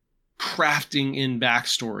crafting in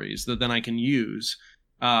backstories that then I can use.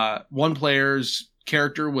 One player's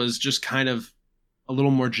character was just kind of a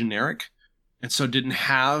little more generic, and so didn't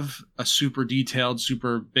have a super detailed,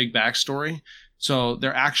 super big backstory. So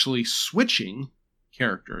they're actually switching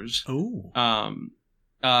characters. Oh.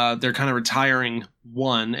 They're kind of retiring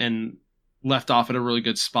one and left off at a really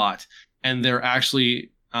good spot. And they're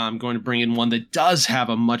actually going to bring in one that does have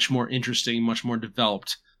a much more interesting, much more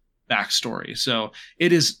developed backstory. So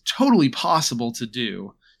it is totally possible to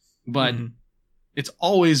do, but it's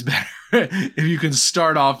always better if you can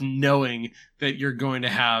start off knowing that you're going to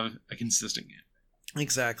have a consistent game.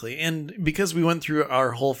 Exactly. And because we went through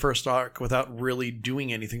our whole first arc without really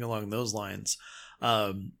doing anything along those lines,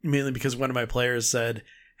 mainly because one of my players said,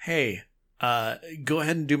 hey, go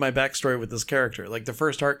ahead and do my backstory with this character. Like, the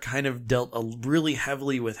first arc kind of dealt really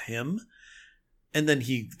heavily with him, and then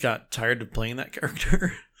he got tired of playing that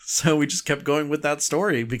character. So we just kept going with that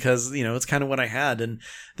story because, it's kind of what I had. And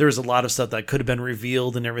there was a lot of stuff that could have been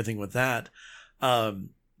revealed and everything with that.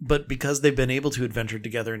 But because they've been able to adventure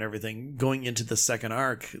together and everything, going into the second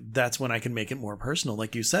arc, that's when I can make it more personal,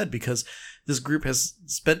 like you said, because this group has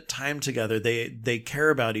spent time together. They care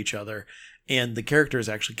about each other, and the characters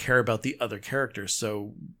actually care about the other characters.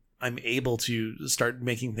 So I'm able to start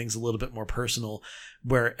making things a little bit more personal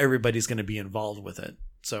where everybody's going to be involved with it.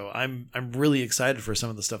 So I'm really excited for some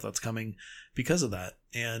of the stuff that's coming because of that.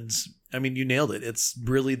 And I mean, you nailed it. It's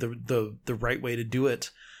really the right way to do it,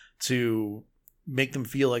 to make them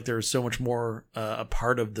feel like they're so much more a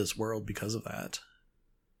part of this world because of that.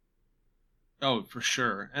 Oh, for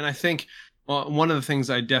sure. And I think one of the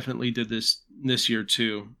things I definitely did this year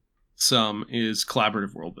too, is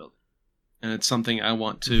collaborative world building. And it's something I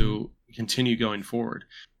want to continue going forward,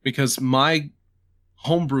 because my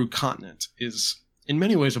homebrew continent is in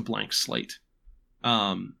many ways a blank slate.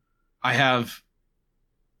 I have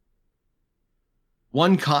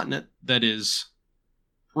one continent that is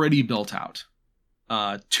pretty built out.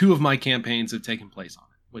 2 of my campaigns have taken place on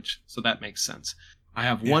it, so that makes sense. I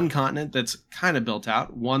have one continent that's kind of built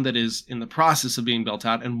out, one that is in the process of being built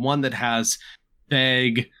out, and one that has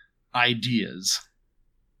vague ideas.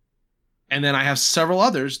 And then I have several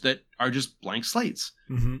others that are just blank slates.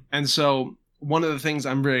 Mm-hmm. And so one of the things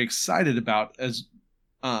I'm very excited about as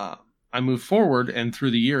I move forward and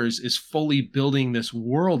through the years is fully building this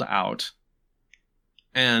world out,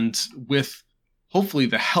 and with hopefully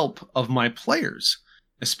the help of my players,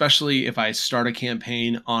 especially if I start a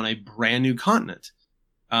campaign on a brand new continent.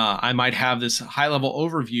 I might have this high-level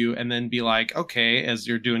overview and then be like, okay, as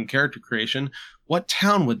you're doing character creation, what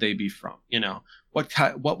town would they be from?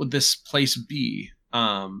 What would this place be?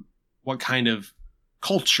 What kind of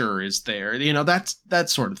culture is there? That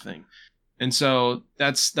sort of thing. And so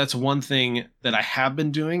that's one thing that I have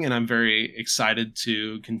been doing, and I'm very excited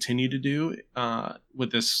to continue to do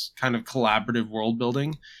with this kind of collaborative world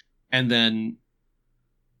building. And then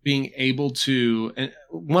being able to, and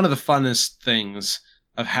one of the funnest things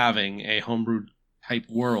of having a homebrew type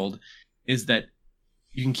world is that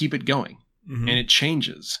you can keep it going, and it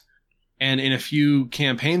changes. And in a few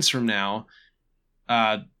campaigns from now,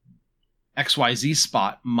 XYZ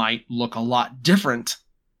spot might look a lot different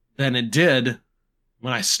than it did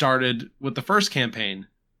when I started with the first campaign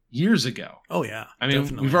years ago. Oh yeah. I mean,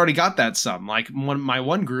 definitely. We've already got that some. Like my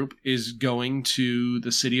one group is going to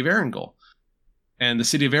the city of Erangel. And the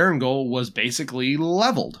city of Erangel was basically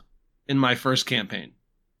leveled in my first campaign.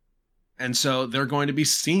 And so they're going to be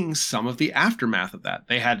seeing some of the aftermath of that.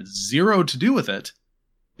 They had zero to do with it,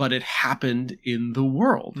 but it happened in the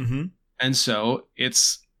world. Mm-hmm. And so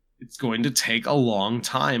it's going to take a long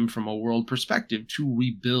time from a world perspective to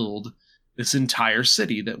rebuild this entire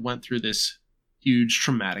city that went through this huge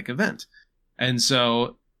traumatic event. And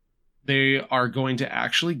so they are going to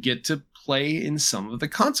actually get to play in some of the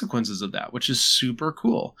consequences of that, which is super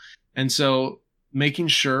cool. And so making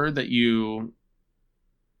sure that you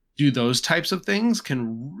do those types of things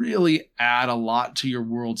can really add a lot to your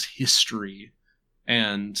world's history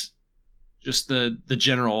and just the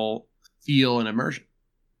general feel and immersion.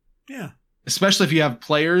 Yeah. Especially if you have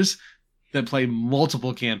players that play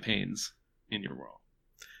multiple campaigns in your world.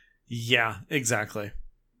 Yeah, exactly.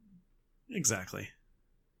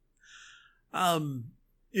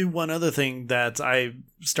 One other thing that I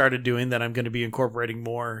started doing that I'm going to be incorporating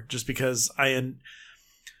more, just because I'm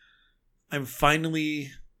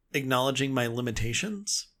finally acknowledging my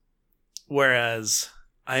limitations, whereas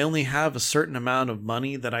I only have a certain amount of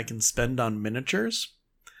money that I can spend on miniatures.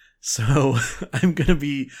 So I'm going to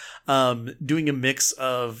be doing a mix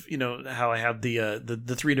of, how I have the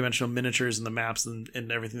 3-dimensional miniatures and the maps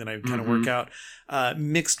and everything that I kind of work out,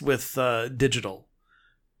 mixed with digital.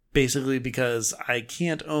 Basically because I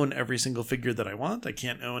can't own every single figure that I want. I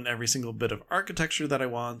can't own every single bit of architecture that I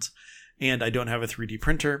want. And I don't have a 3D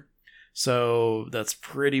printer. So that's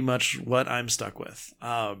pretty much what I'm stuck with.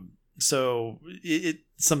 So it's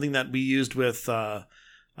something that we used with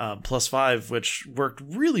 +5, which worked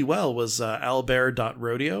really well, was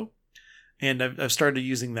owlbear.rodeo. And I've started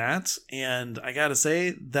using that. And I got to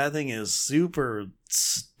say, that thing is super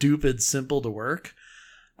stupid simple to work,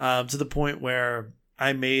 to the point where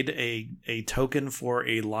I made a token for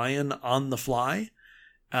a lion on the fly.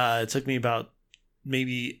 It took me about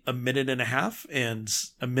maybe a minute and a half, and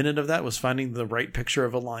a minute of that was finding the right picture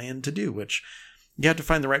of a lion to do, which you have to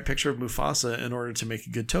find the right picture of Mufasa in order to make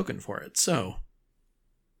a good token for it. So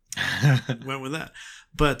went with that.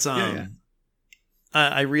 But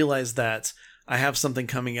I realized that I have something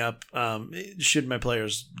coming up, should my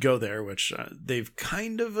players go there, which they've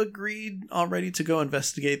kind of agreed already to go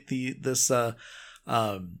investigate these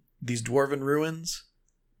dwarven ruins.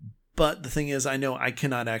 But the thing is, I know I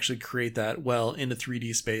cannot actually create that well in a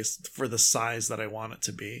 3D space for the size that I want it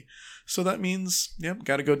to be. So that means,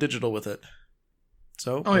 got to go digital with it.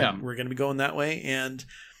 So we're going to be going that way. And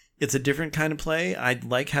it's a different kind of play. I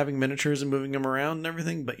like having miniatures and moving them around and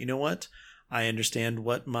everything. But you know what? I understand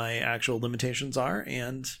what my actual limitations are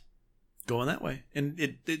and going that way. And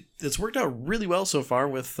it's worked out really well so far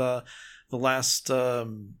with the last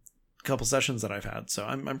couple sessions that I've had. So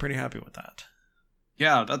I'm pretty happy with that.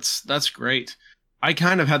 Yeah, that's great. I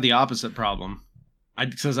kind of had the opposite problem.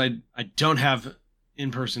 Because I don't have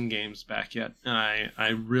in-person games back yet. And I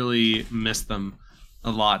really miss them a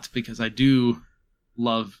lot, because I do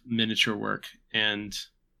love miniature work. And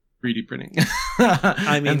 3D printing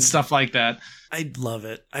I mean, and stuff like that. I love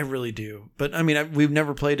it. I really do. But I mean, we've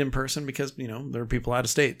never played in person because, you know, there are people out of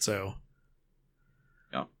state. So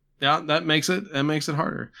yeah, that makes it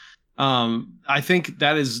harder. I think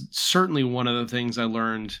that is certainly one of the things I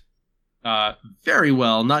learned very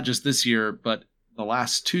well, not just this year, but the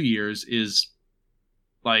last 2 years, is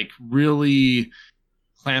like really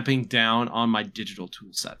clamping down on my digital tool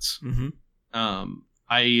sets. Mm-hmm.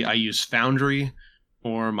 I use Foundry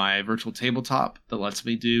for my virtual tabletop that lets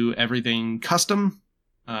me do everything custom.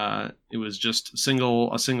 It was just a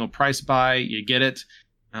single price buy. You get it.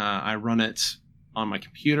 I run it on my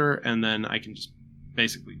computer, and then I can just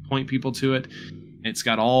basically point people to it. It's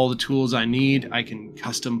got all the tools I need. I can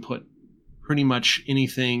custom put pretty much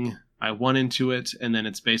anything I want into it, and then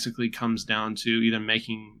it's basically comes down to either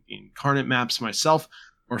making incarnate maps myself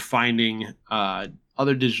or finding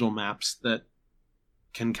other digital maps that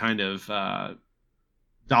can kind of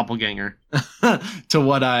doppelganger to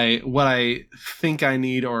what I think I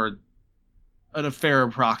need, or at a fair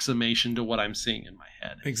approximation to what I'm seeing in my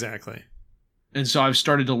head. Exactly. And so I've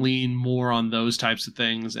started to lean more on those types of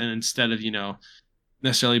things, and instead of,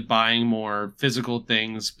 necessarily buying more physical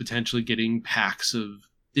things, potentially getting packs of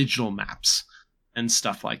digital maps and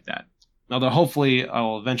stuff like that. Although hopefully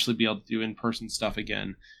I'll eventually be able to do in-person stuff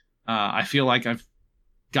again. I feel like I've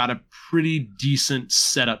got a pretty decent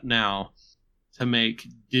setup now to make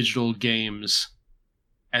digital games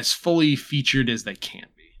as fully featured as they can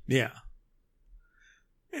be. Yeah.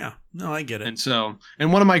 Yeah. No, I get it.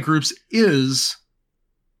 And one of my groups is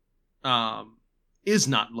not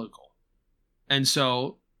local. And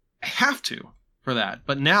so I have to for that.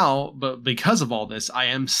 But because of all this, I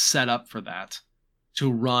am set up for that, to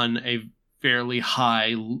run a fairly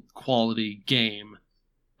high quality game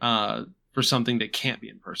for something that can't be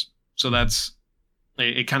in person. So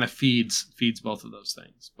it kind of feeds both of those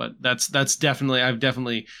things. But I've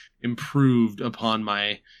definitely improved upon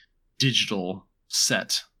my digital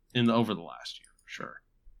set over the last year, for sure.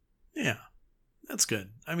 Yeah, that's good.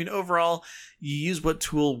 I mean, overall, you use what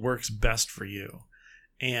tool works best for you.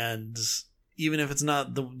 And even if it's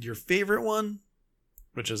not your favorite one,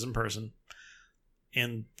 which is in person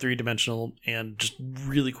and 3-dimensional and just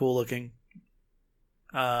really cool looking,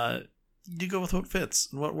 you go with what fits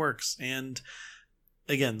and what works. And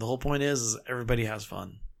again, the whole point is everybody has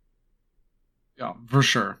fun. Yeah, for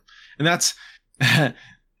sure. And that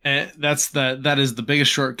is the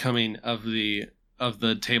biggest shortcoming of the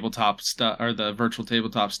tabletop stuff, or the virtual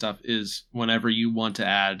tabletop stuff, is whenever you want to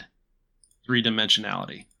add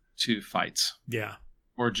 3-dimensionality to fights. Yeah.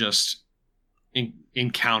 Or just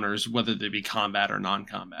encounters, whether they be combat or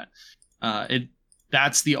non-combat.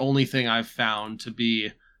 That's the only thing I've found to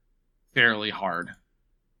be fairly hard.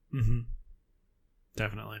 Mm-hmm.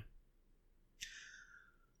 Definitely.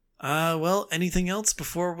 Well, anything else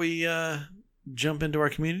before we jump into our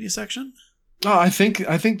community section? Oh, I think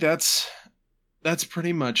that's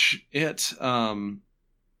pretty much it.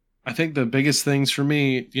 I think the biggest things for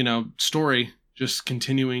me, story, just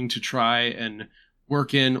continuing to try and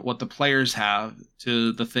work in what the players have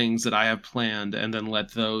to the things that I have planned, and then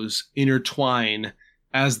let those intertwine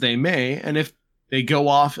as they may. And if they go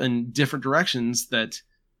off in different directions that,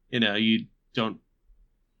 you don't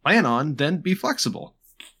plan on, then be flexible.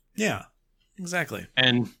 Yeah, exactly.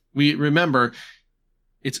 And we remember,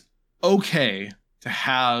 it's okay to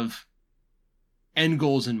have end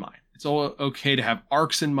goals in mind. It's all okay to have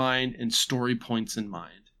arcs in mind and story points in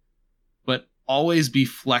mind, but always be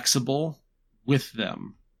flexible with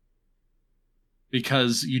them,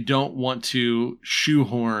 because you don't want to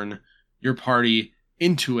shoehorn your party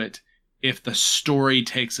into it if the story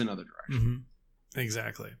takes another direction. Mm-hmm.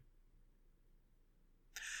 Exactly.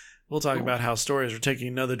 We'll talk about how stories are taking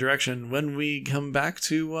another direction when we come back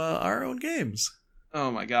to our own games.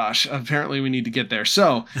 Oh my gosh. Apparently we need to get there.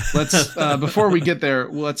 So let's, before we get there,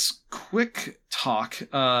 let's quick talk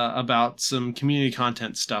about some community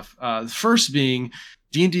content stuff. The first being,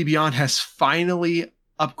 D&D Beyond has finally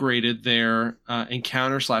upgraded their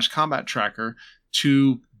encounter/combat tracker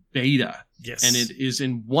to beta. Yes. And it is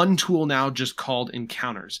in one tool now, just called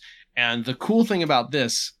Encounters. And the cool thing about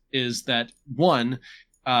this is that, one,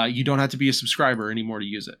 you don't have to be a subscriber anymore to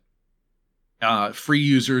use it. Free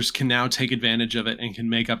users can now take advantage of it and can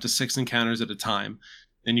make up to 6 encounters at a time.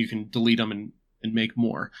 Then you can delete them and make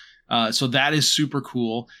more. So that is super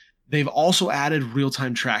cool. They've also added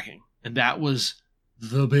real-time tracking, and that was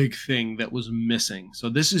the big thing that was missing. So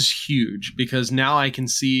this is huge, because now I can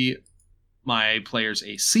see my players'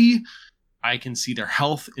 AC. I can see their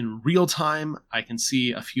health in real time. I can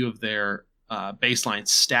see a few of their baseline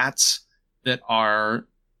stats that are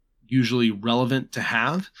usually relevant to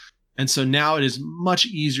have. And so now it is much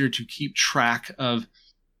easier to keep track of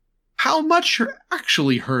how much you're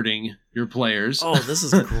actually hurting your players. Oh, this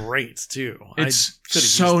is great too. It's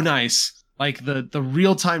so nice. Like the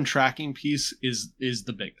real-time tracking piece is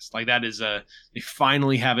the biggest. Like that is they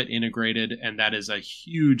finally have it integrated, and that is a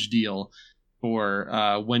huge deal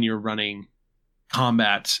for when you're running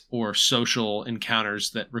combat or social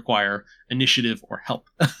encounters that require initiative or help.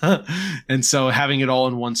 And so having it all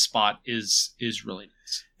in one spot is really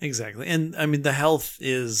nice. Exactly. And I mean, the health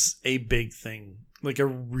is a big thing, like a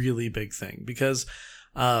really big thing, because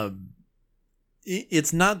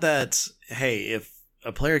it's not that, hey, if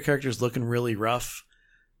a player character is looking really rough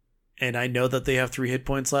and I know that they have 3 hit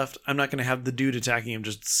points left, I'm not going to have the dude attacking him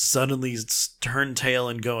just suddenly turn tail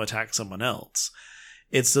and go attack someone else.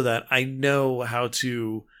 It's so that I know how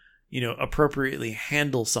to, appropriately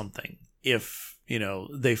handle something if,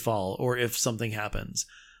 they fall or if something happens.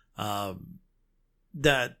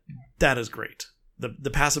 That is great.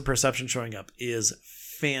 The passive perception showing up is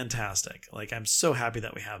fantastic. Like, I'm so happy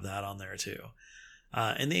that we have that on there too.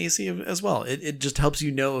 And the AC as well. It just helps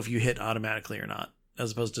you know if you hit automatically or not,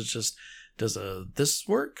 as opposed to just, does this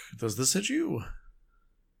work? Does this hit you?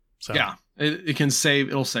 So yeah,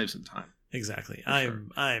 it'll save some time. Exactly.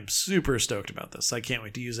 I'm super stoked about this. I can't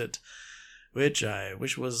wait to use it, which I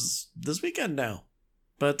wish was this weekend now,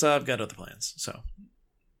 but I've got other plans. So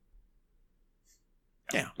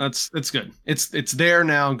yeah, that's good. It's there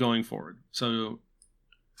now going forward. So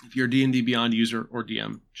if you're a D&D Beyond user or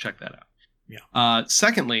DM, check that out. Yeah.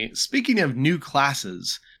 Secondly, speaking of new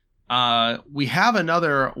classes, we have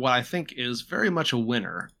another, what I think is very much a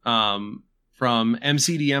winner, from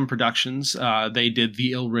MCDM Productions. They did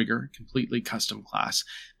the Illrigger, completely custom class,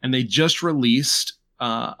 and they just released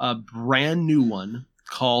a brand new one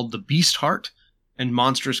called the Beastheart and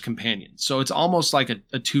Monstrous Companion. So it's almost like a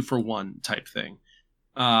 2-for-1 type thing.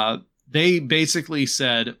 They basically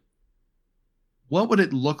said, what would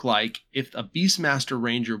it look like if a Beastmaster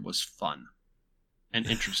Ranger was fun and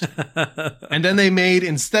interesting? And then they made,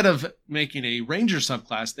 instead of making a Ranger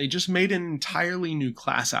subclass, they just made an entirely new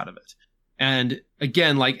class out of it. And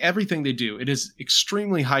again, like everything they do, it is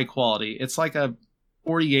extremely high quality. It's like a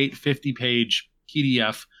 48, 50 page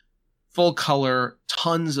PDF, full color,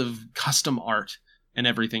 tons of custom art and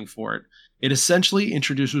everything for it. It essentially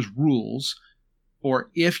introduces rules for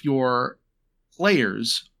if your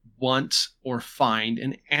players want or find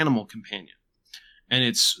an animal companion. And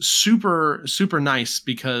it's super, super nice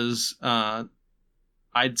because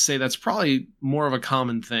I'd say that's probably more of a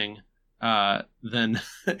common thing than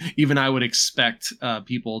even I would expect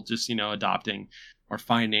people just, adopting or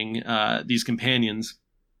finding these companions.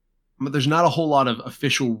 But there's not a whole lot of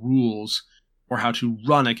official rules for how to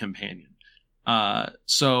run a companion.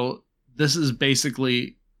 So this is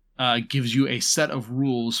basically gives you a set of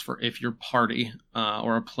rules for if your party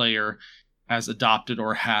or a player has adopted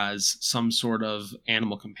or has some sort of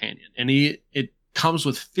animal companion. And it comes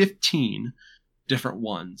with 15 different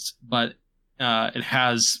ones, but it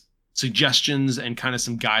has suggestions and kind of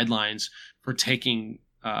some guidelines for taking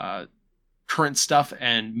current stuff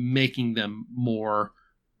and making them more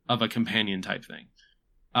of a companion type thing.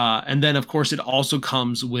 And then, of course, it also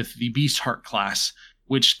comes with the Beastheart class,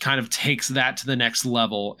 which kind of takes that to the next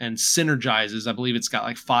level and synergizes. I believe it's got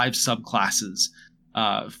like 5 subclasses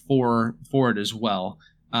for it as well,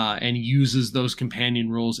 and uses those companion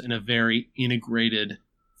rules in a very integrated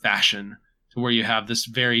fashion to where you have this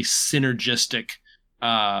very synergistic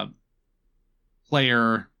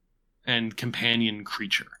player and companion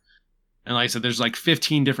creature. And like I said, there's like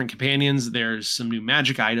 15 different companions. There's some new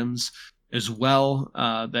magic items as well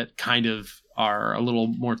that kind of are a little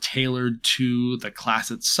more tailored to the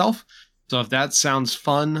class itself. So if that sounds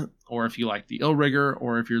fun, or if you like the Illrigger,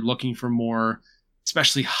 or if you're looking for more,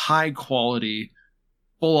 especially high quality,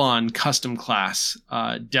 full-on custom class,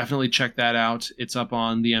 definitely check that out. It's up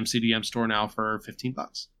on the MCDM store now for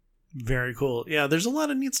 $15. Very cool. Yeah, there's a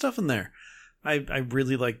lot of neat stuff in there. I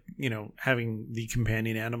really like, having the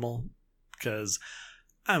companion animal, because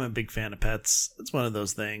I'm a big fan of pets. It's one of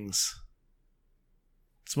those things.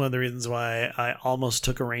 It's one of the reasons why I almost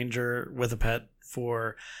took a ranger with a pet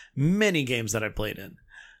for many games that I played in.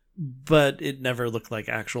 But it never looked like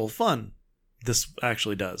actual fun. This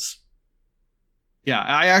actually does. Yeah,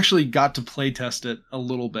 I actually got to play test it a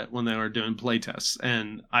little bit when they were doing play tests,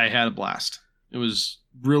 and I had a blast. It was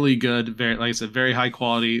really good. Very, like I said, very high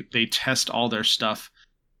quality. They test all their stuff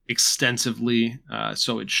extensively,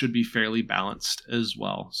 so it should be fairly balanced as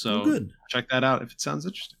well. So good. Check that out if it sounds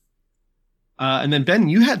interesting. And then Ben,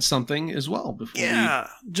 you had something as well before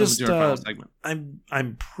we just do our final segment.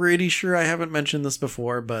 I'm pretty sure I haven't mentioned this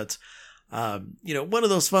before, but one of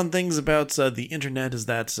those fun things about the internet is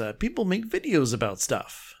that people make videos about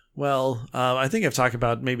stuff. Well, I think I've talked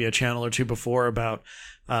about maybe a channel or two before about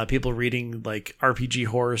people reading like RPG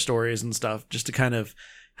horror stories and stuff, just to kind of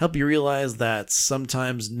help you realize that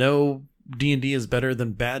sometimes no D&D is better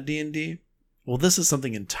than bad D&D. Well, this is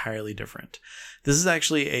something entirely different. This is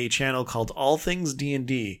actually a channel called All Things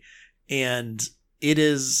D&D, and it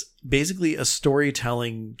is basically a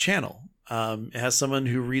storytelling channel. It has someone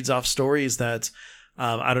who reads off stories that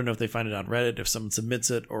I don't know if they find it on Reddit, if someone submits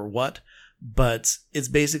it or what, but it's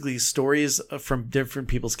basically stories from different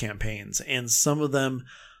people's campaigns, and some of them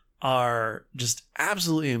are just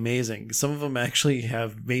absolutely amazing. Some of them actually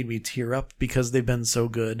have made me tear up because they've been so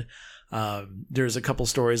good. There's a couple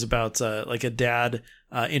stories about like a dad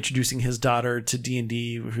introducing his daughter to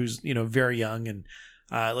D&D who's very young, and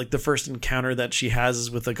like the first encounter that she has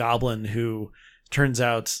is with a goblin who turns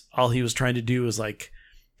out all he was trying to do was like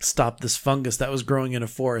stop this fungus that was growing in a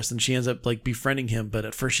forest, and she ends up like befriending him, but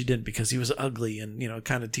at first she didn't because he was ugly, and it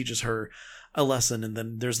kind of teaches her a lesson. And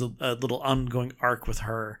then there's a little ongoing arc with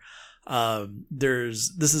her.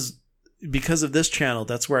 This is because of this channel,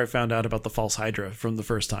 that's where I found out about the False Hydra from the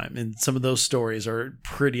first time. And some of those stories are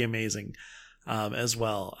pretty amazing as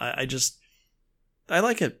well. I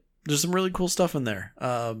like it. There's some really cool stuff in there.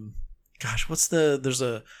 There's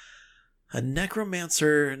a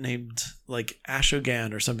necromancer named like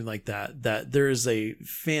Ashogan or something like that there is a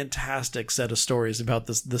fantastic set of stories about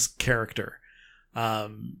this character.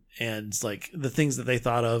 And like the things that they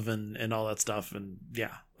thought of and all that stuff. And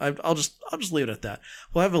yeah, I'll just leave it at that.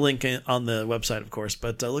 We'll have a link on the website, of course,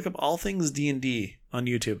 but look up All Things D&D on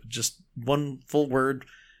YouTube. Just one full word.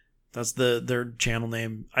 That's their channel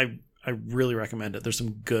name. I really recommend it. There's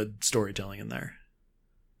some good storytelling in there.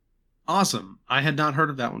 Awesome. I had not heard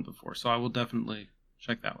of that one before, so I will definitely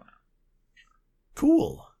check that one out.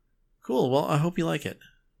 Cool. Well, I hope you like it.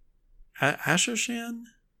 Ashoshan?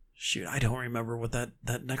 Shoot, I don't remember what that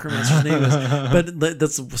necromancer's name is, but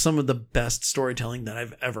that's some of the best storytelling that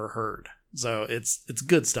I've ever heard. So it's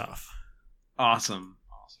good stuff. Awesome.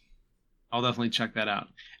 I'll definitely check that out.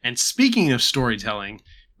 And speaking of storytelling,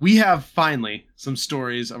 we have finally some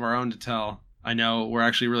stories of our own to tell. I know we're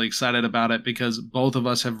actually really excited about it because both of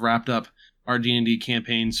us have wrapped up our D&D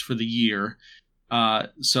campaigns for the year.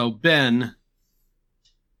 So Ben,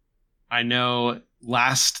 I know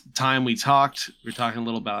last time we were talking a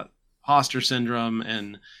little about imposter syndrome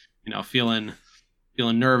and feeling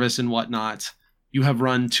nervous and whatnot. You have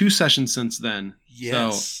run 2 sessions since then.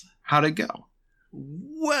 Yes. So how'd it go?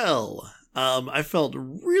 Well, I felt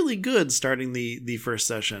really good starting the first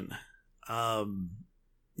session. I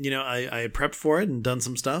had prepped for it and done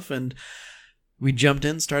some stuff, and we jumped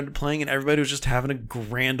in, started playing, and everybody was just having a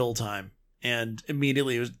grand old time. And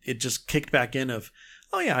immediately it just kicked back in of,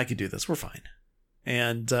 oh yeah, I could do this. We're fine.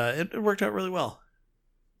 And it worked out really well.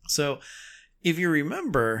 So if you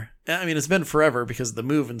remember, I mean, it's been forever because of the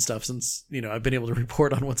move and stuff since, I've been able to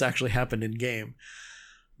report on what's actually happened in game.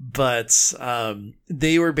 But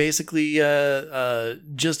they were basically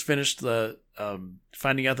just finished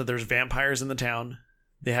finding out that there's vampires in the town.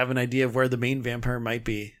 They have an idea of where the main vampire might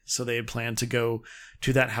be, so they had planned to go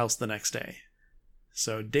to that house the next day.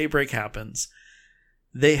 So daybreak happens.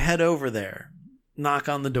 They head over there, knock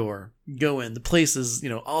on the door, go in. The place is,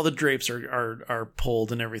 all the drapes are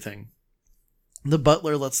pulled and everything. The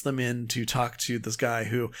butler lets them in to talk to this guy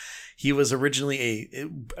who he was originally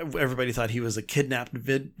everybody thought he was a kidnapped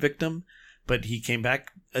victim, but he came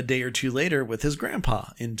back a day or two later with his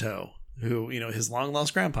grandpa in tow, who, his long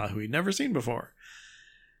lost grandpa who he'd never seen before.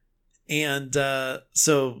 And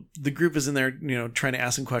so the group is in there, trying to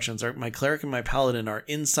ask him questions. My cleric and my paladin are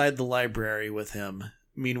inside the library with him.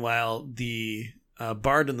 Meanwhile, the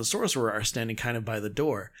bard and the sorcerer are standing kind of by the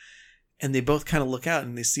door. And they both kind of look out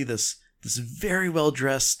and they see this very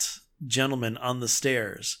well-dressed gentleman on the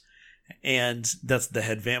stairs. And that's the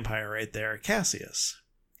head vampire right there, Cassius.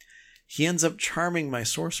 He ends up charming my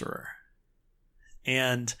sorcerer.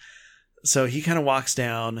 And so he kind of walks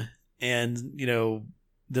down and,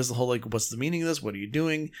 there's the whole, like, what's the meaning of this? What are you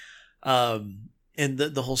doing? And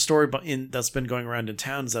the whole story that's been going around in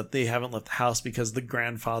town is that they haven't left the house because the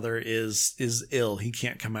grandfather is ill. He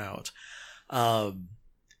can't come out.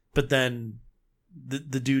 But then the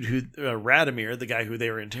dude who, Radomir, the guy who they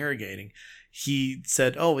were interrogating, he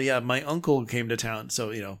said, oh, yeah, my uncle came to town.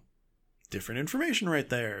 So, different information right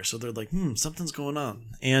there. So they're like, something's going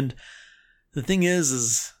on. And the thing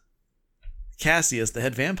is Cassius, the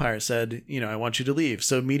head vampire, said, I want you to leave.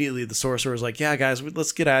 So immediately the sorcerer was like, yeah, guys,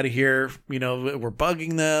 let's get out of here. We're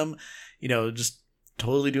bugging them, just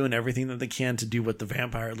totally doing everything that they can to do what the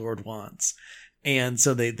vampire lord wants. And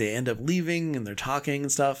so they end up leaving and they're talking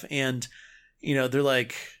and stuff. And, they're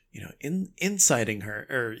like, inciting her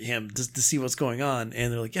or him to see what's going on.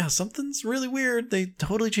 And they're like, yeah, something's really weird. They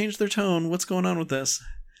totally changed their tone. What's going on with this?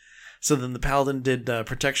 So then the paladin did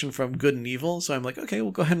protection from good and evil. So I'm like, okay, we'll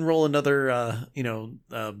go ahead and roll another,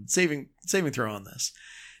 saving throw on this.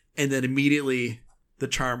 And then immediately the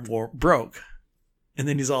charm broke. And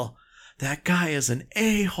then he's all, that guy is an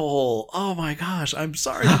a-hole. Oh my gosh, I'm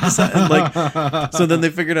sorry. So then they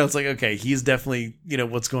figured out, it's like, okay, he's definitely,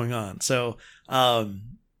 what's going on. So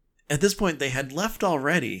at this point they had left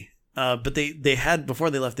already. But they had, before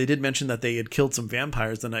they left, they did mention that they had killed some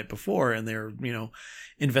vampires the night before and they're,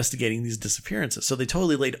 investigating these disappearances. So they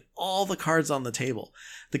totally laid all the cards on the table.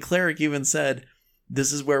 The cleric even said,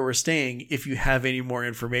 this is where we're staying if you have any more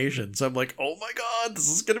information. So I'm like, oh my God, this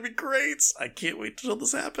is going to be great. I can't wait till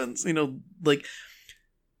this happens.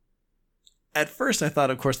 At first I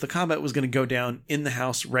thought, of course, the combat was going to go down in the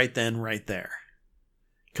house right then, right there.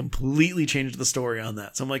 Completely changed the story on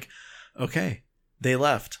that. So I'm like, okay, they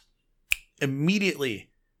left.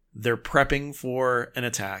 Immediately, they're prepping for an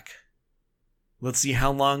attack. Let's see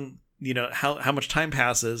how long, how much time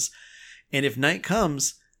passes. And if night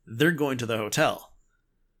comes, they're going to the hotel.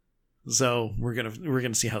 So we're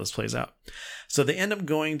gonna see how this plays out. So they end up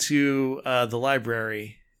going to the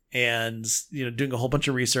library and doing a whole bunch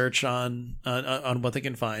of research on what they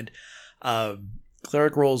can find.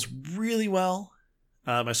 Cleric rolls really well.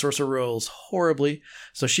 My sorcerer rolls horribly.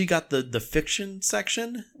 So she got the fiction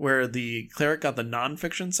section, where the cleric got the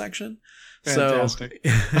non-fiction section. Fantastic.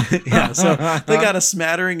 So yeah, so they got a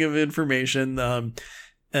smattering of information.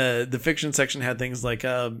 The fiction section had things like,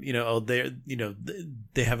 they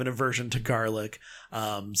have an aversion to garlic.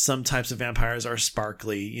 Some types of vampires are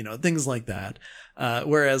sparkly, things like that.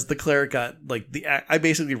 Whereas the cleric got I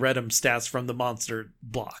basically read him stats from the monster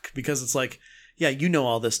block, because it's like, yeah,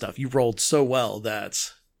 all this stuff. You rolled so well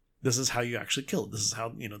that this is how you actually kill it. This is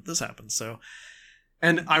how, this happens. So,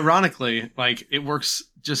 and ironically, it works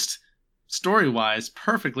just story-wise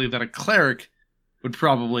perfectly that a cleric would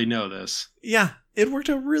probably know this. Yeah, it worked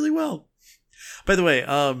out really well. By the way,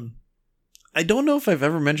 I don't know if I've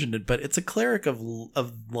ever mentioned it, but it's a cleric of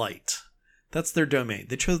light. That's their domain.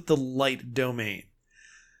 They chose the light domain.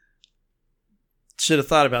 Should have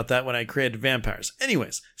thought about that when I created vampires.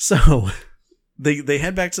 Anyways, so they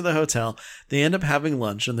head back to the hotel. They end up having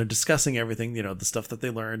lunch and they're discussing everything, the stuff that they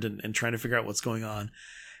learned and trying to figure out what's going on.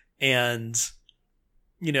 And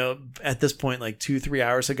at this point, 2-3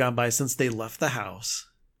 hours had gone by since they left the house.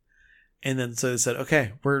 And then so they said,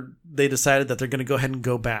 okay, they decided that they're going to go ahead and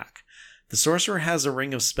go back. The sorcerer has a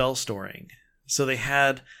ring of spell storing. So they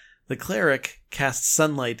had the cleric cast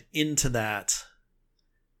sunlight into that.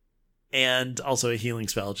 And also a healing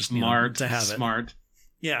spell, just smart to have it. Smart.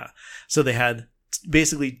 Yeah. So they had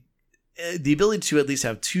basically the ability to at least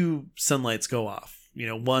have 2 sunlights go off.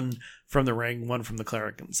 One from the ring, one from the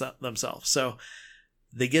cleric themselves. So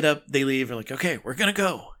they get up, they leave, and like, okay, we're gonna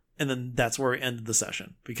go. And then that's where we ended the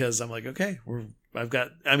session, because I'm like, okay,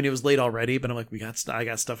 it was late already, but I'm like, I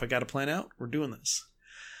got stuff I got to plan out. We're doing this.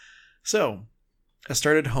 So I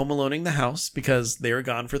started home aloneing the house because they were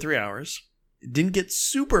gone for 3 hours. Didn't get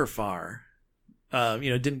super far.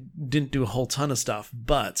 Didn't do a whole ton of stuff,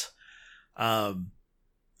 but I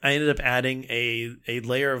ended up adding a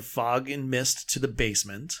layer of fog and mist to the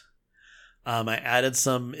basement. I added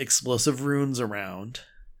some explosive runes around,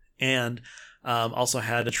 and also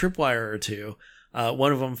had a tripwire or two.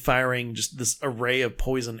 One of them firing just this array of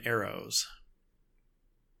poison arrows.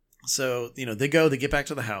 So, they get back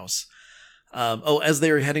to the house. As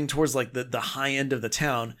they were heading towards the high end of the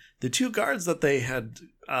town, the 2 guards that they had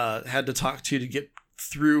to talk to get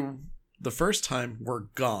through the first time were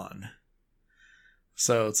gone.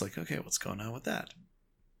 So it's like, okay, what's going on with that?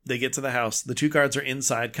 They get to the house. The 2 guards are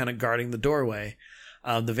inside, kind of guarding the doorway.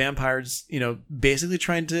 The vampires, basically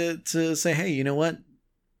trying to say, hey, you know what?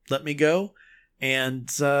 Let me go, and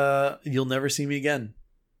you'll never see me again.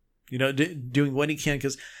 Doing what he can,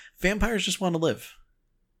 because vampires just want to live.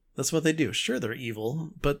 That's what they do. Sure, they're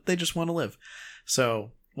evil, but they just want to live.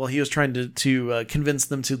 So while he was trying to convince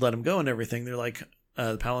them to let him go and everything, they're like,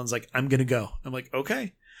 the paladin's like, I'm going to go. I'm like,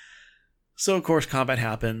 okay. So, of course, combat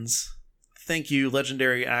happens. Thank you,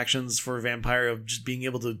 legendary actions, for a vampire of just being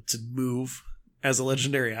able to move as a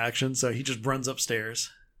legendary action. So he just runs upstairs.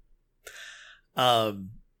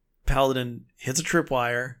 Paladin hits a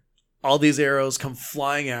tripwire. All these arrows come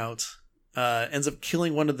flying out. ends up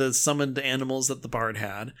killing one of the summoned animals that the bard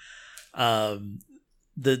had.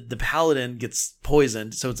 The paladin gets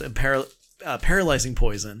poisoned, so it's a paralyzing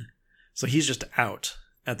poison. So he's just out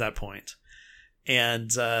at that point.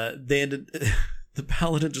 And the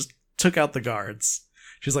paladin just took out the guards.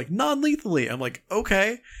 She's like, non-lethally. I'm like,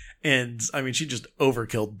 okay. And I mean, she just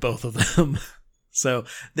overkilled both of them. So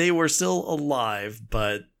they were still alive,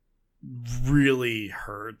 but really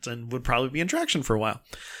hurt and would probably be in traction for a while.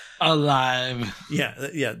 Alive.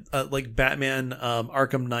 Yeah. Like Batman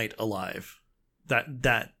Arkham Knight alive.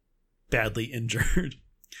 That badly injured.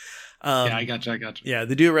 Yeah, I gotcha. Yeah,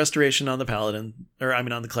 they do a restoration on the paladin,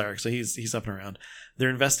 on the cleric, so he's up and around. They're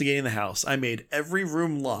investigating the house. I made every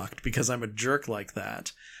room locked because I'm a jerk like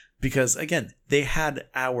that. Because again, they had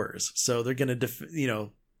hours, so they're gonna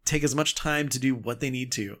take as much time to do what they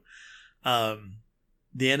need to.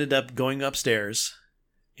 They ended up going upstairs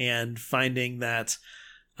and finding that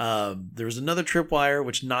there was another tripwire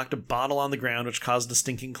which knocked a bottle on the ground, which caused a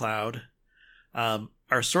stinking cloud.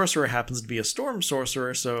 Our sorcerer happens to be a storm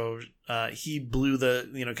sorcerer, so he blew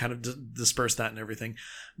the, kind of dispersed that and everything.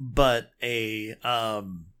 But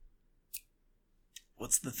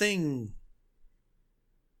what's the thing?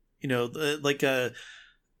 Like a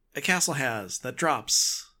castle has that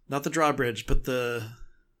drops, not the drawbridge, but the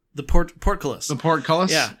portcullis. The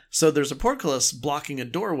portcullis? Yeah. So there's a portcullis blocking a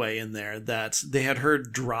doorway in there that they had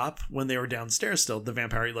heard drop when they were downstairs still. The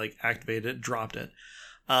vampire activated it, dropped it.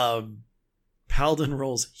 Paladin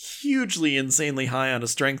rolls hugely insanely high on a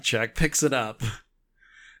strength check, picks it up.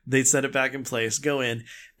 They set it back in place, go in,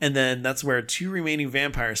 and then that's where 2 remaining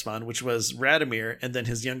vampires spawn, which was Radomir and then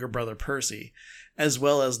his younger brother Percy, as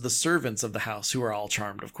well as the servants of the house, who are all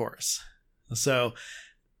charmed, of course. So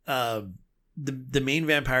the main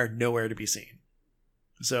vampire nowhere to be seen.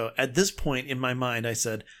 So at this point in my mind, I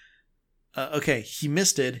said, okay, he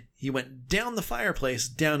misted. He went down the fireplace,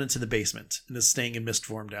 down into the basement, and is staying in mist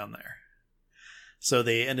form down there. So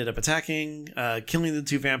they ended up attacking, killing the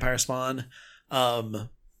 2 vampire spawn,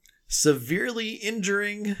 severely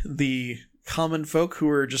injuring the common folk who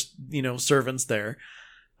were just, servants there.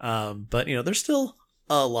 But, they're still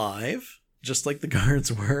alive, just like the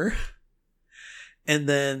guards were. And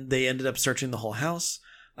then they ended up searching the whole house,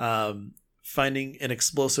 finding an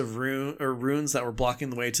explosive runes that were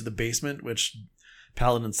blocking the way to the basement, which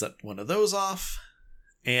Paladin set one of those off.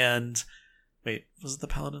 And wait, was it the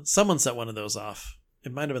Paladin? Someone set one of those off.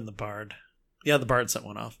 It might have been the Bard. Yeah, the Bard set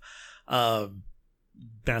one off.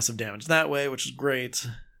 Massive damage that way, which is great.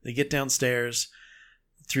 They get downstairs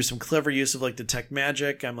through some clever use of detect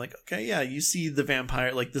magic. I'm like, okay, yeah, you see the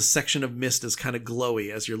vampire, this section of mist is kind of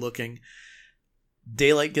glowy as you're looking.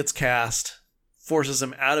 Daylight gets cast, forces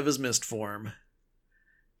him out of his mist form,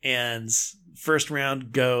 and first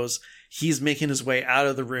round goes. He's making his way out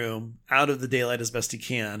of the room, out of the daylight as best he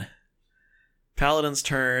can. Paladin's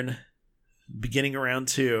turn, beginning round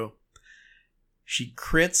 2. She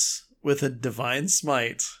crits with a divine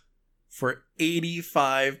smite for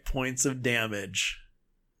 85 points of damage.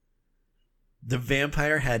 The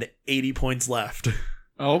vampire had 80 points left.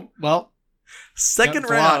 Oh, well. Second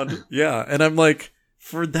round. Yeah. And I'm like,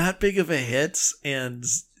 for that big of a hit, and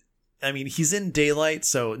I mean, he's in daylight,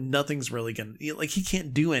 so nothing's really gonna, he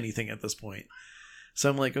can't do anything at this point. So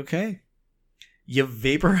I'm like, okay. You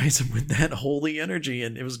vaporize him with that holy energy,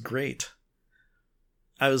 and it was great.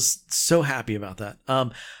 I was so happy about that.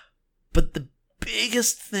 But the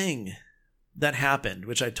biggest thing that happened,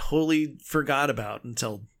 which I totally forgot about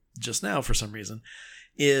until just now for some reason,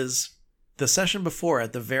 is the session before,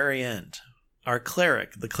 at the very end, our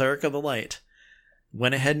cleric, the cleric of the light,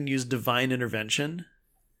 went ahead and used divine intervention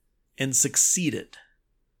and succeeded.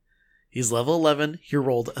 He's level 11. He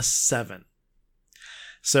rolled a 7.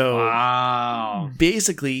 So wow.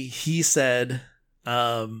 Basically, he said,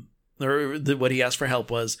 what he asked for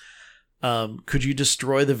help was, could you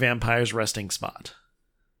destroy the vampire's resting spot?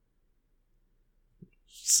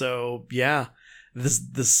 So yeah,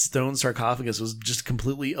 this stone sarcophagus was just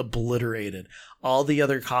completely obliterated. All the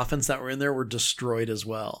other coffins that were in there were destroyed as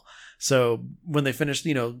well. So when they finished,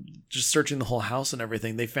 just searching the whole house and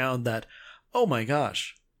everything, they found that, oh my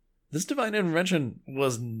gosh, this divine intervention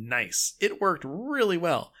was nice. It worked really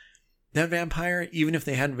well. That vampire, even if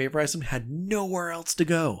they hadn't vaporized him, had nowhere else to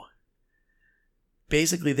go.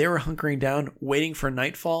 Basically, they were hunkering down, waiting for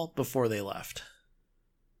nightfall before they left.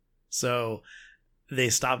 So they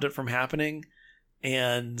stopped it from happening.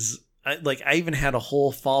 And I even had a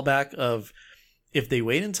whole fallback of, if they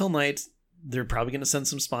wait until night, they're probably going to send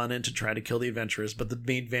some spawn in to try to kill the adventurers, but the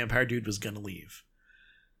main vampire dude was going to leave.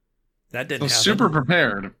 That didn't happen. Super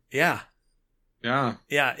prepared. Yeah. Yeah.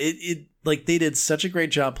 Yeah. Like, they did such a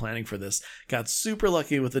great job planning for this. Got super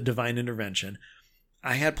lucky with the divine intervention.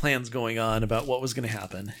 I had plans going on about what was going to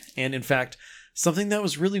happen. And in fact, something that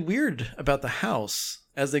was really weird about the house,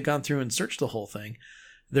 as they'd gone through and searched the whole thing,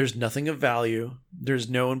 there's nothing of value. There's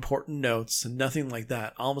no important notes, nothing like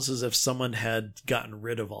that. Almost as if someone had gotten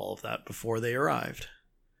rid of all of that before they arrived.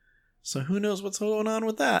 So who knows what's going on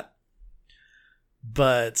with that?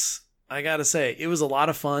 But I gotta say, it was a lot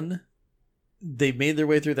of fun. They made their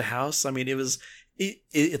way through the house. I mean,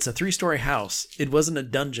 it's a 3-story house. It wasn't a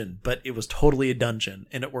dungeon, but it was totally a dungeon,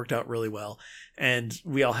 and it worked out really well. And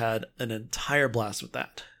we all had an entire blast with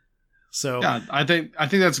that. So yeah, I think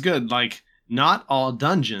that's good. Like, not all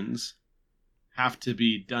dungeons have to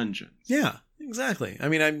be dungeons. Yeah, exactly. I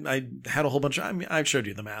mean, I had a whole bunch of, I mean, I've showed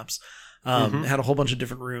you the maps. Had a whole bunch of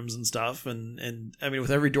different rooms and stuff. And I mean,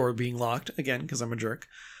 with every door being locked, again, because I'm a jerk,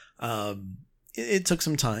 it took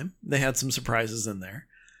some time. They had some surprises in there.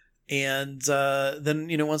 And then,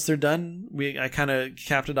 once they're done, I kind of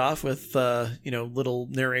capped it off with, little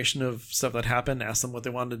narration of stuff that happened, asked them what they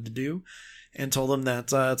wanted to do, and told them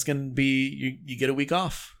that it's going to be, you get a week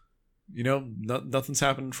off. Nothing's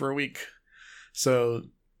happened for a week. So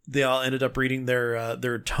they all ended up reading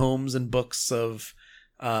their tomes and books of,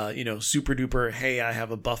 super duper, hey, I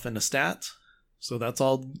have a buff and a stat. So that's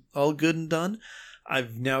all good and done.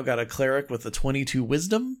 I've now got a cleric with a 22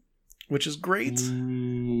 wisdom, which is great.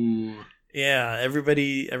 Ooh. Yeah,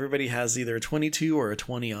 everybody has either a 22 or a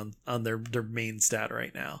 20 on their main stat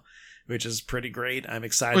right now, which is pretty great. I'm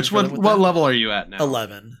excited. What level are you at now?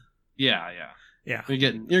 11. Yeah. Yeah.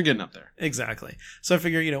 You're getting up there. Exactly. So I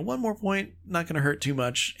figure, one more point, not going to hurt too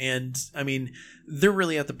much. And I mean, they're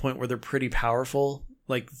really at the point where they're pretty powerful,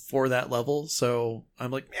 like, for that level. So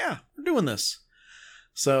I'm like, yeah, we're doing this.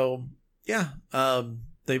 So yeah,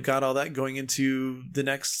 they've got all that going into the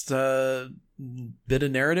next bit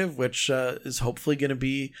of narrative, which is hopefully going to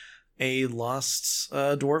be a lost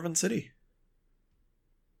dwarven city.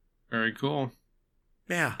 Very cool.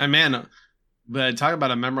 Yeah. And man, but talk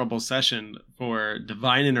about a memorable session for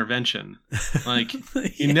divine intervention. Like, Yeah.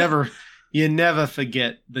 you never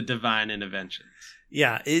forget the divine interventions.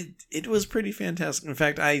 Yeah, it was pretty fantastic. In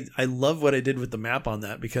fact, I love what I did with the map on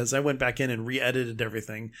that, because I went back in and re-edited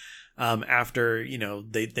everything after,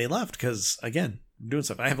 they left, because, again, I'm doing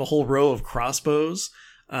stuff. I have a whole row of crossbows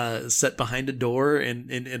set behind a door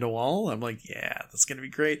in a wall. I'm like, yeah, that's going to be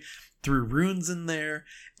great. Threw runes in there,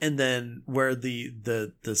 and then where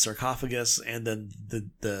the sarcophagus and then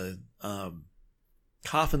the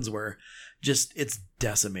coffins were, just, it's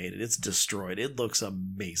decimated, it's destroyed. It looks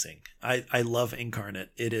amazing. I love Incarnate.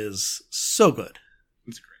 It is so good.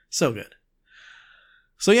 It's great. So good.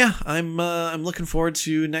 So yeah, I'm looking forward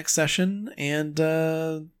to next session and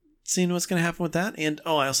seeing what's going to happen with that. And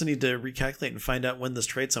I also need to recalculate and find out when this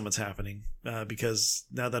trade summit's happening, because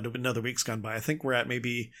now that another week's gone by, I think we're at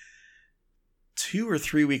maybe 2 or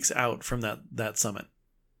 3 weeks out from that summit.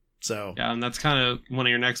 So yeah, and that's kind of one of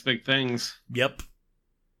your next big things. Yep.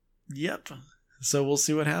 So we'll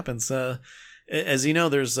see what happens. As you know,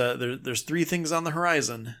 there's 3 things on the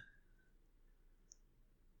horizon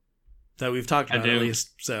that we've talked about, at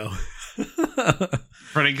least. So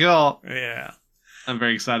pretty cool. Yeah, I'm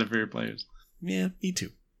very excited for your players. Yeah, me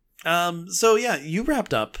too. So yeah, you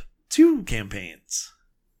wrapped up 2 campaigns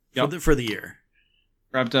for the year.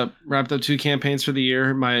 Wrapped up 2 campaigns for the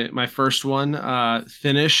year. My first one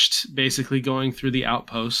finished basically going through the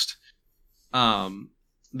outpost.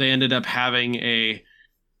 They ended up having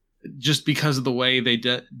just because of the way they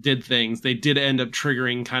did things, they did end up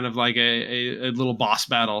triggering kind of like a little boss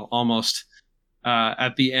battle almost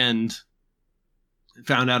at the end.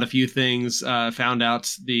 Found out a few things. Found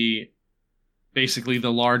out basically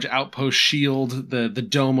the large outpost shield, the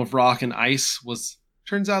dome of rock and ice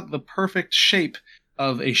turns out the perfect shape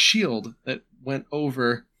of a shield that went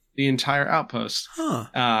over the entire outpost.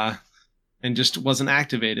 Huh. And just wasn't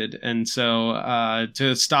activated. And so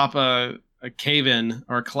to stop a cave-in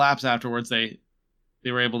or a collapse afterwards, they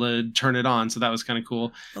were able to turn it on. So that was kind of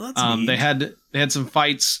cool. Well, that's neat. They had some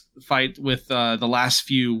fight with the last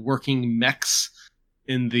few working mechs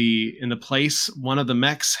in the place. One of the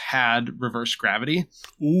mechs had reverse gravity,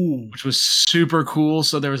 which was super cool.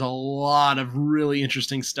 So there was a lot of really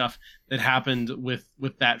interesting stuff that happened with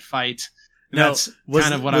that fight. Now, that's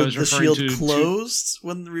kind of what I was referring to. Was the shield closed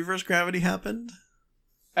when the reverse gravity happened?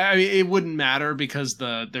 I mean, it wouldn't matter because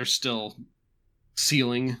there's still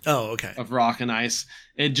ceiling of rock and ice.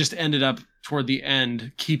 It just ended up toward the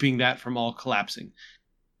end keeping that from all collapsing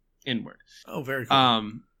inward. Oh, very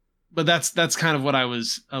cool. But that's kind of what I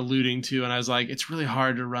was alluding to, and I was like, it's really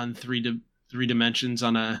hard to run three dimensions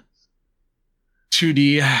on a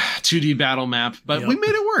 2D battle map, but Yep. we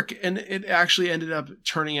made it work, and it actually ended up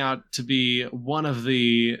turning out to be one of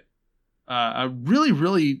the a really,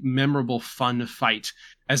 really memorable, fun fight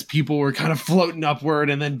as people were kind of floating upward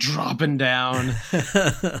and then dropping down.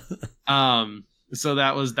 So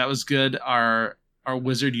that was good. Our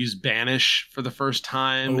wizard used Banish for the first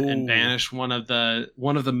time, and Banish, one of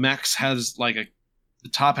the mechs has like the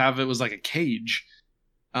top half of it was like a cage,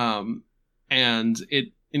 and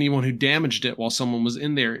anyone who damaged it while someone was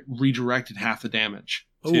in there, it redirected half the damage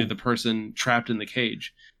to the person trapped in the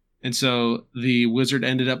cage. And so the wizard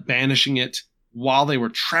ended up banishing it while they were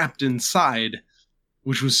trapped inside,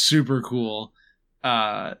 which was super cool.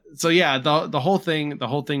 So yeah, the whole thing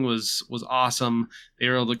was awesome. They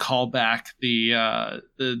were able to call back the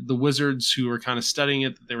wizards who were kind of studying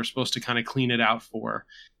it, that they were supposed to kind of clean it out for.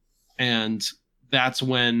 And that's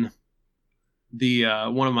when the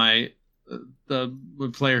one of my the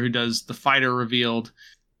player who does the fighter revealed,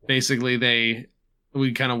 basically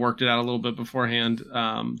we kind of worked it out a little bit beforehand.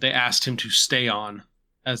 They asked him to stay on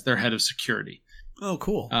as their head of security. Oh,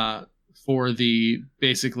 cool. For the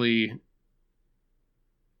basically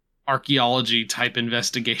archaeology type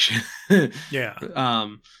investigation. Yeah.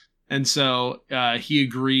 And so he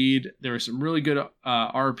agreed. There was some really good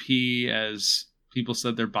RP as people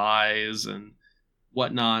said their buys and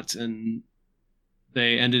whatnot, and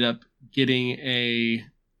they ended up getting a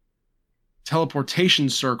teleportation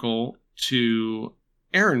circle to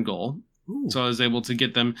Erangel. So I was able to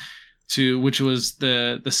get them to, which was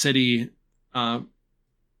the city.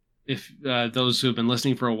 If those who have been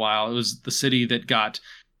listening for a while, it was the city that got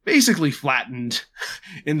basically flattened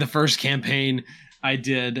in the first campaign I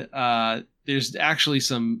did. There's actually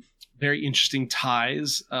some very interesting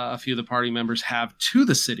ties a few of the party members have to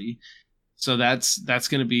the city. So that's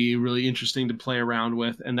going to be really interesting to play around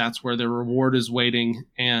with, and that's where their reward is waiting.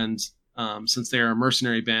 And since they are a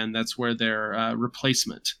mercenary band, that's where their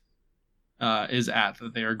replacement is at,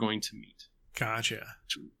 that they are going to meet. Gotcha.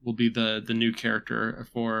 Which will be the new character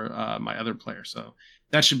for my other player. So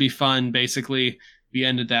that should be fun. Basically, we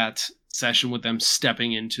ended that session with them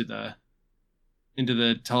stepping into the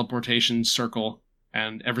teleportation circle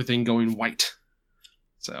and everything going white.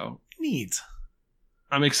 So neat.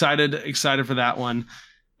 I'm excited for that one.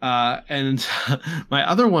 And my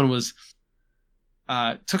other one was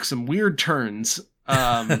took some weird turns.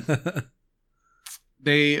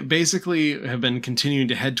 They basically have been continuing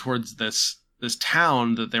to head towards this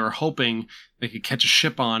town that they were hoping they could catch a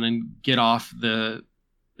ship on and get off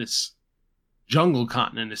this jungle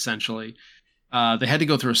continent, essentially. They had to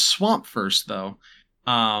go through a swamp first, though.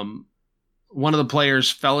 One of the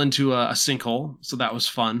players fell into a sinkhole, so that was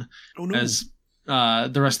fun. Oh, no. As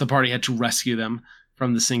the rest of the party had to rescue them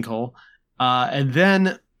from the sinkhole. And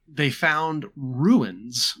then they found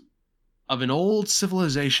ruins of an old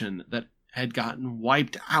civilization that had gotten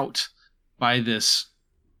wiped out by this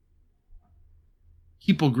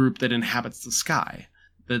people group that inhabits the sky,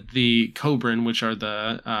 that the Cobran, which are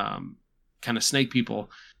the kind of snake people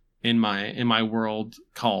in my world,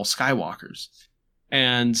 call Skywalkers.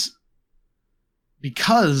 And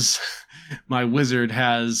because my wizard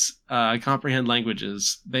has comprehend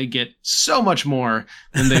languages, they get so much more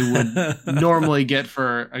than they would normally get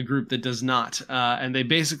for a group that does not. And they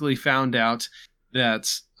basically found out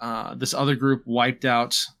that this other group wiped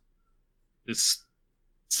out this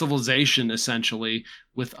civilization, essentially,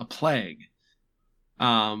 with a plague.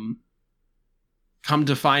 Come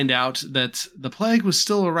to find out that the plague was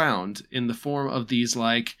still around in the form of these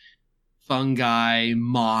like fungi,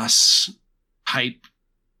 moss type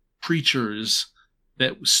creatures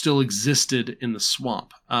that still existed in the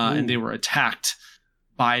swamp, and they were attacked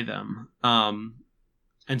by them.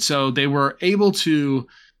 And so they were able to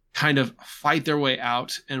kind of fight their way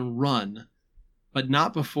out and run, but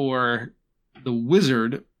not before the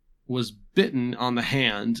wizard was bitten on the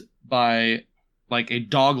hand by like a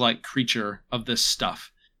dog-like creature of this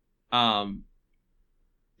stuff.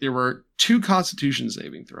 There were 2 Constitution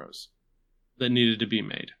saving throws that needed to be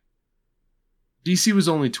made. DC was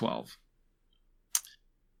only 12.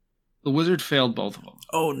 The wizard failed both of them.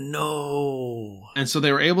 Oh, no. And so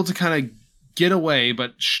they were able to kind of get away,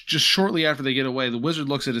 but just shortly after they get away, the wizard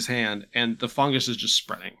looks at his hand, and the fungus is just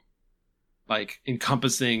spreading, like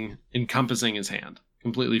encompassing his hand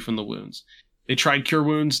completely from the wounds. They tried cure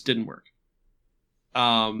wounds, didn't work.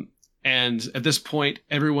 And at this point,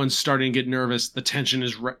 everyone's starting to get nervous. The tension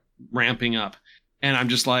is ramping up, and I'm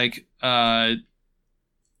just like,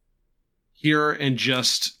 here in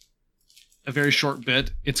just a very short bit,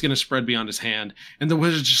 it's going to spread beyond his hand. And the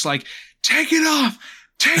wizard's just like, take it off!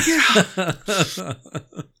 Take it off!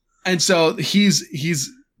 And so he's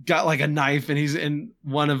got like a knife, and he's in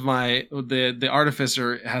one of the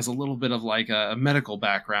artificer has a little bit of like a medical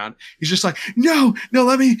background. He's just like, no,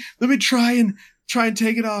 let me try and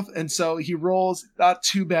take it off. And so he rolls, not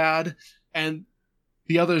too bad, and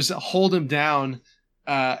the others hold him down,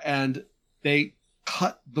 and they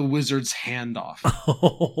cut the wizard's hand off.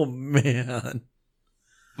 Oh man.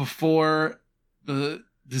 Before the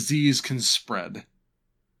disease can spread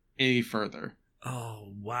any further.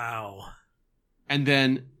 Oh wow. And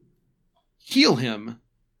then heal him,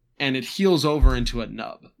 and it heals over into a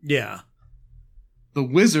nub. Yeah. The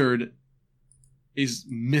wizard is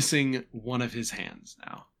missing one of his hands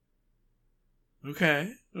now.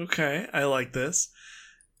 Okay. I like this.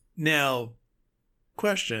 Now,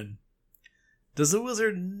 question. Does the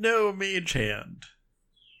wizard know Mage Hand?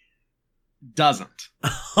 Doesn't.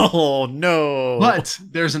 Oh, no. But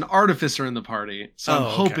there's an artificer in the party, so I'm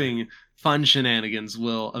okay. hoping fun shenanigans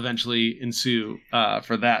will eventually ensue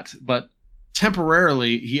for that. But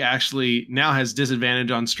temporarily, he actually now has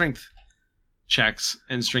disadvantage on strength checks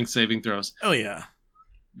and strength saving throws. Oh, yeah.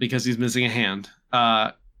 Because he's missing a hand.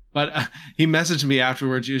 But he messaged me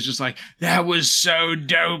afterwards. He was just like, that was so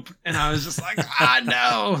dope. And I was just like,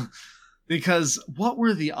 no. Because what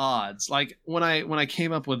were the odds? Like when I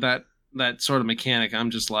came up with that sort of mechanic, I'm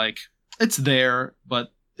just like, it's there,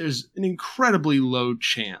 but there's an incredibly low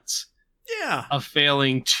chance of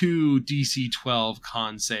failing 2 DC 12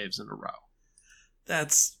 con saves in a row.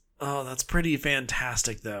 That's pretty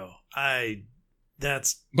fantastic though. But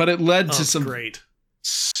it led to some great,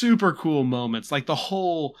 super cool moments. Like the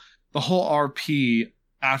whole RP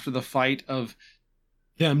after the fight of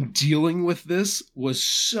them dealing with this was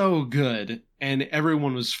so good, and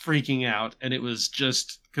everyone was freaking out, and it was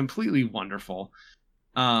just completely wonderful.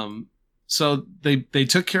 So they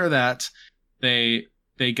took care of that. They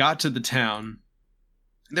got to the town.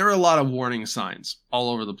 There were a lot of warning signs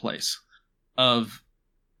all over the place of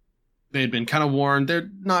they had been kind of warned. They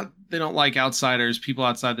don't like outsiders, people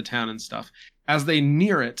outside the town and stuff. As they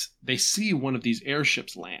near it, they see one of these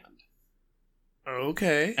airships land.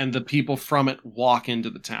 Okay. And the people from it walk into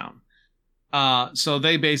the town. So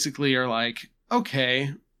they basically are like,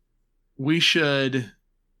 okay, we should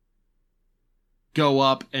go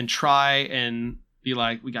up and try and be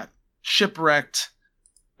like, we got shipwrecked.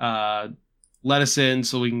 Let us in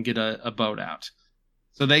so we can get a boat out.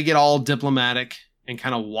 So they get all diplomatic and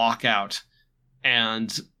kind of walk out.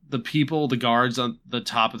 And the people, the guards on the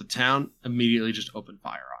top of the town, immediately just open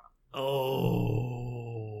fire on them.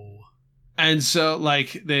 Oh. And so,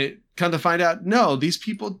 like, they come to find out, no, these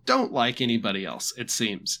people don't like anybody else, it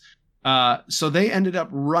seems. So they ended up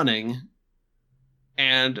running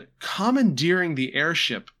and commandeering the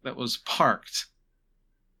airship that was parked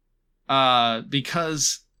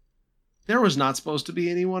because there was not supposed to be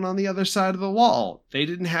anyone on the other side of the wall. They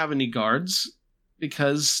didn't have any guards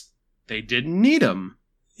because they didn't need them.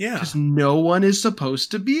 Yeah. Because no one is supposed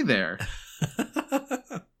to be there.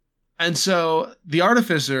 And so the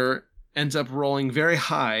artificer ends up rolling very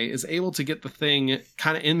high, is able to get the thing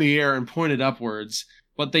kind of in the air and pointed upwards,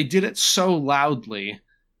 but they did it so loudly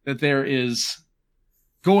that there is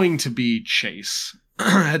going to be chase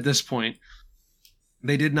at this point.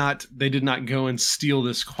 They did not go and steal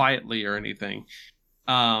this quietly or anything.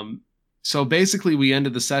 So basically we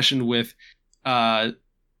ended the session with the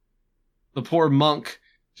poor monk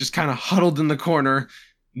just kind of huddled in the corner,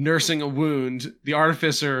 nursing a wound. The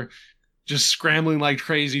artificer just scrambling like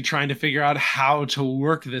crazy, trying to figure out how to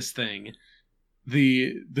work this thing.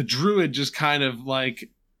 The druid just kind of like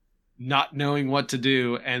not knowing what to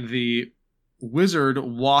do, and the wizard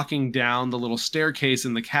walking down the little staircase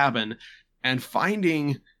in the cabin and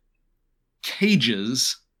finding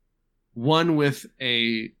cages, one with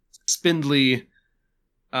a spindly,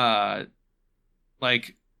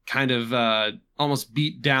 like kind of almost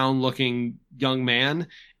beat down looking young man,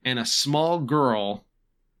 and a small girl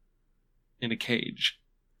in a cage.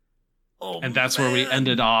 Oh, and that's where we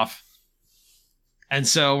ended off. And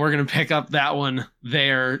so we're going to pick up that one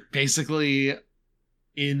there, basically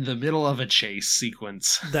in the middle of a chase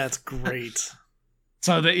sequence. That's great.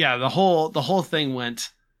 So that, yeah, the whole thing went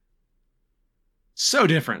so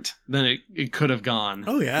different than it could have gone.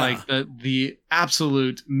 Oh yeah. Like the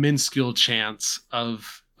absolute minuscule chance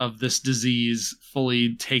of this disease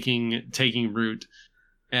fully taking root,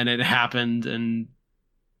 and it happened. And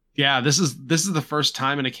yeah, this is the first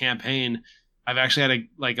time in a campaign I've actually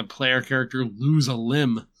had a player character lose a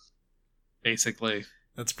limb, basically.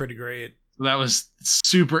 That's pretty great. So that was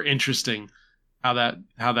super interesting how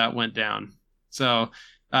that went down. So,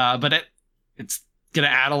 but it's going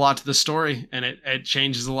to add a lot to the story, and it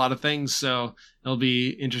changes a lot of things. So it'll be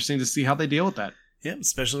interesting to see how they deal with that. Yep,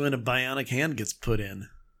 especially when a bionic hand gets put in.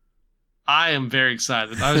 I am very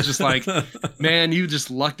excited. I was just like, man, you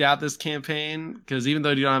just lucked out this campaign, because even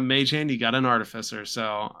though you don't have Mage Hand, you got an Artificer.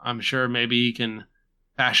 So I'm sure maybe he can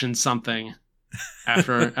fashion something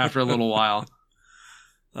after a little while.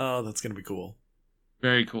 Oh, that's going to be cool.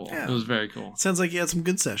 Very cool. Yeah. It was very cool. Sounds like you had some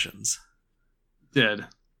good sessions. Did.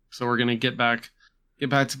 So we're going to get back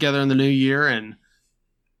together in the new year and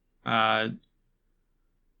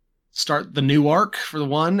start the new arc for the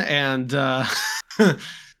one, and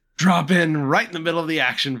drop in right in the middle of the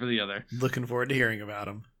action for the other. Looking forward to hearing about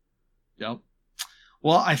them. Yep.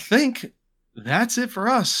 Well, I think that's it for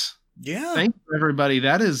us. Yeah. Thank you, everybody.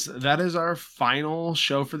 That is our final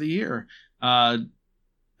show for the year. Man,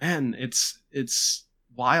 it's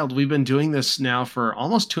wild. We've been doing this now for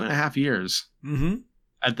almost 2.5 years. Mm-hmm.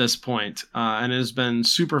 At this point, and it has been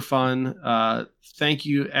super fun. Thank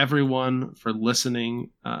you, everyone, for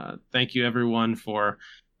listening. Thank you, everyone, for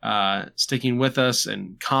sticking with us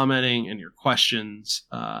and commenting and your questions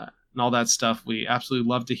and all that stuff. We absolutely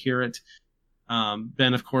love to hear it.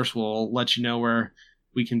 Ben, of course, will let you know where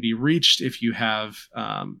we can be reached if you have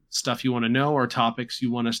stuff you want to know or topics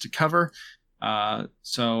you want us to cover.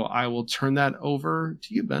 So I will turn that over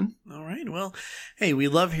to you, Ben. All right. Well, hey, we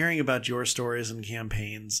love hearing about your stories and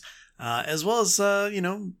campaigns, as well as,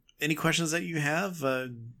 any questions that you have.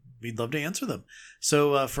 We'd love to answer them.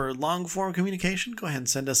 So for long form communication, go ahead and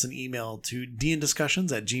send us an email to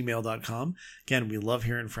dndiscussions@gmail.com. Again, we love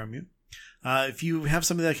hearing from you. If you have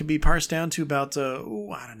something that can be parsed down to about,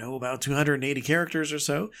 about 280 characters or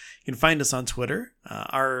so, you can find us on Twitter.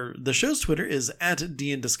 The show's Twitter is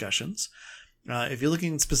 @dndiscussions. If you're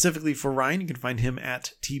looking specifically for Ryan, you can find him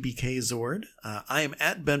at TBKZord. I am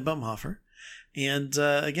at Ben Bumhofer. And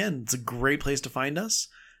again, it's a great place to find us.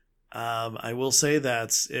 I will say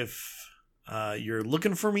that if you're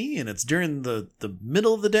looking for me and it's during the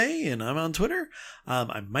middle of the day and I'm on Twitter,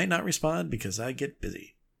 I might not respond because I get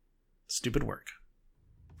busy. Stupid work.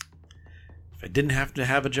 If I didn't have to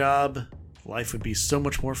have a job, life would be so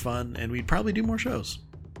much more fun and we'd probably do more shows.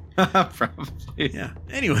 Probably. Yeah.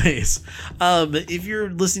 Anyways, if you're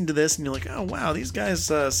listening to this and you're like, oh wow, these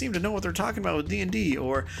guys seem to know what they're talking about with D&D,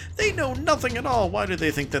 or they know nothing at all, why do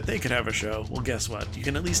they think that they could have a show? Well, guess what? You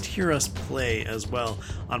can at least hear us play as well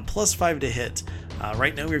on +5 to hit.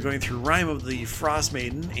 Right now we're going through Rime of the Frost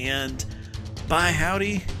Maiden, and by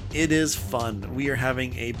howdy, it is fun. We are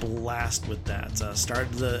having a blast with that.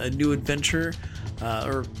 Started a new adventure,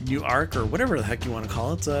 or new arc, or whatever the heck you want to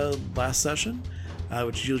call it, last session.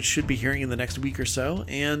 Which you should be hearing in the next week or so.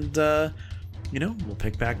 And, we'll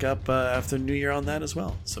pick back up after New Year on that as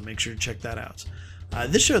well. So make sure to check that out.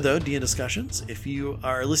 This show, though, DN Discussions, if you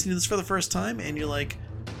are listening to this for the first time and you're like,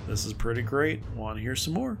 this is pretty great, want to hear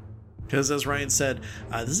some more? Because as Ryan said,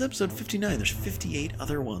 this is episode 59. There's 58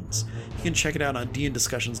 other ones. You can check it out on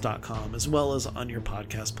dndiscussions.com as well as on your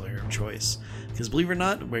podcast player of choice. Because believe it or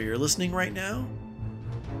not, where you're listening right now,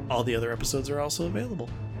 all the other episodes are also available.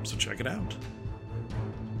 So check it out.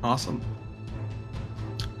 Awesome.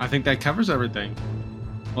 I think that covers everything.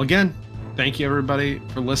 Well, again, thank you everybody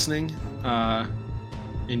for listening.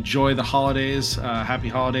 Enjoy the holidays. Happy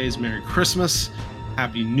holidays. Merry Christmas.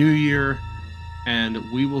 Happy New Year. And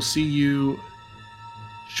we will see you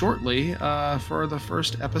shortly for the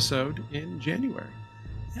first episode in January.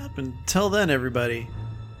 Yep. Until then, everybody,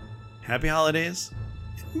 happy holidays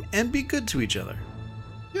and be good to each other.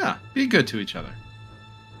 Yeah, be good to each other.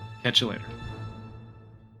 Catch you later.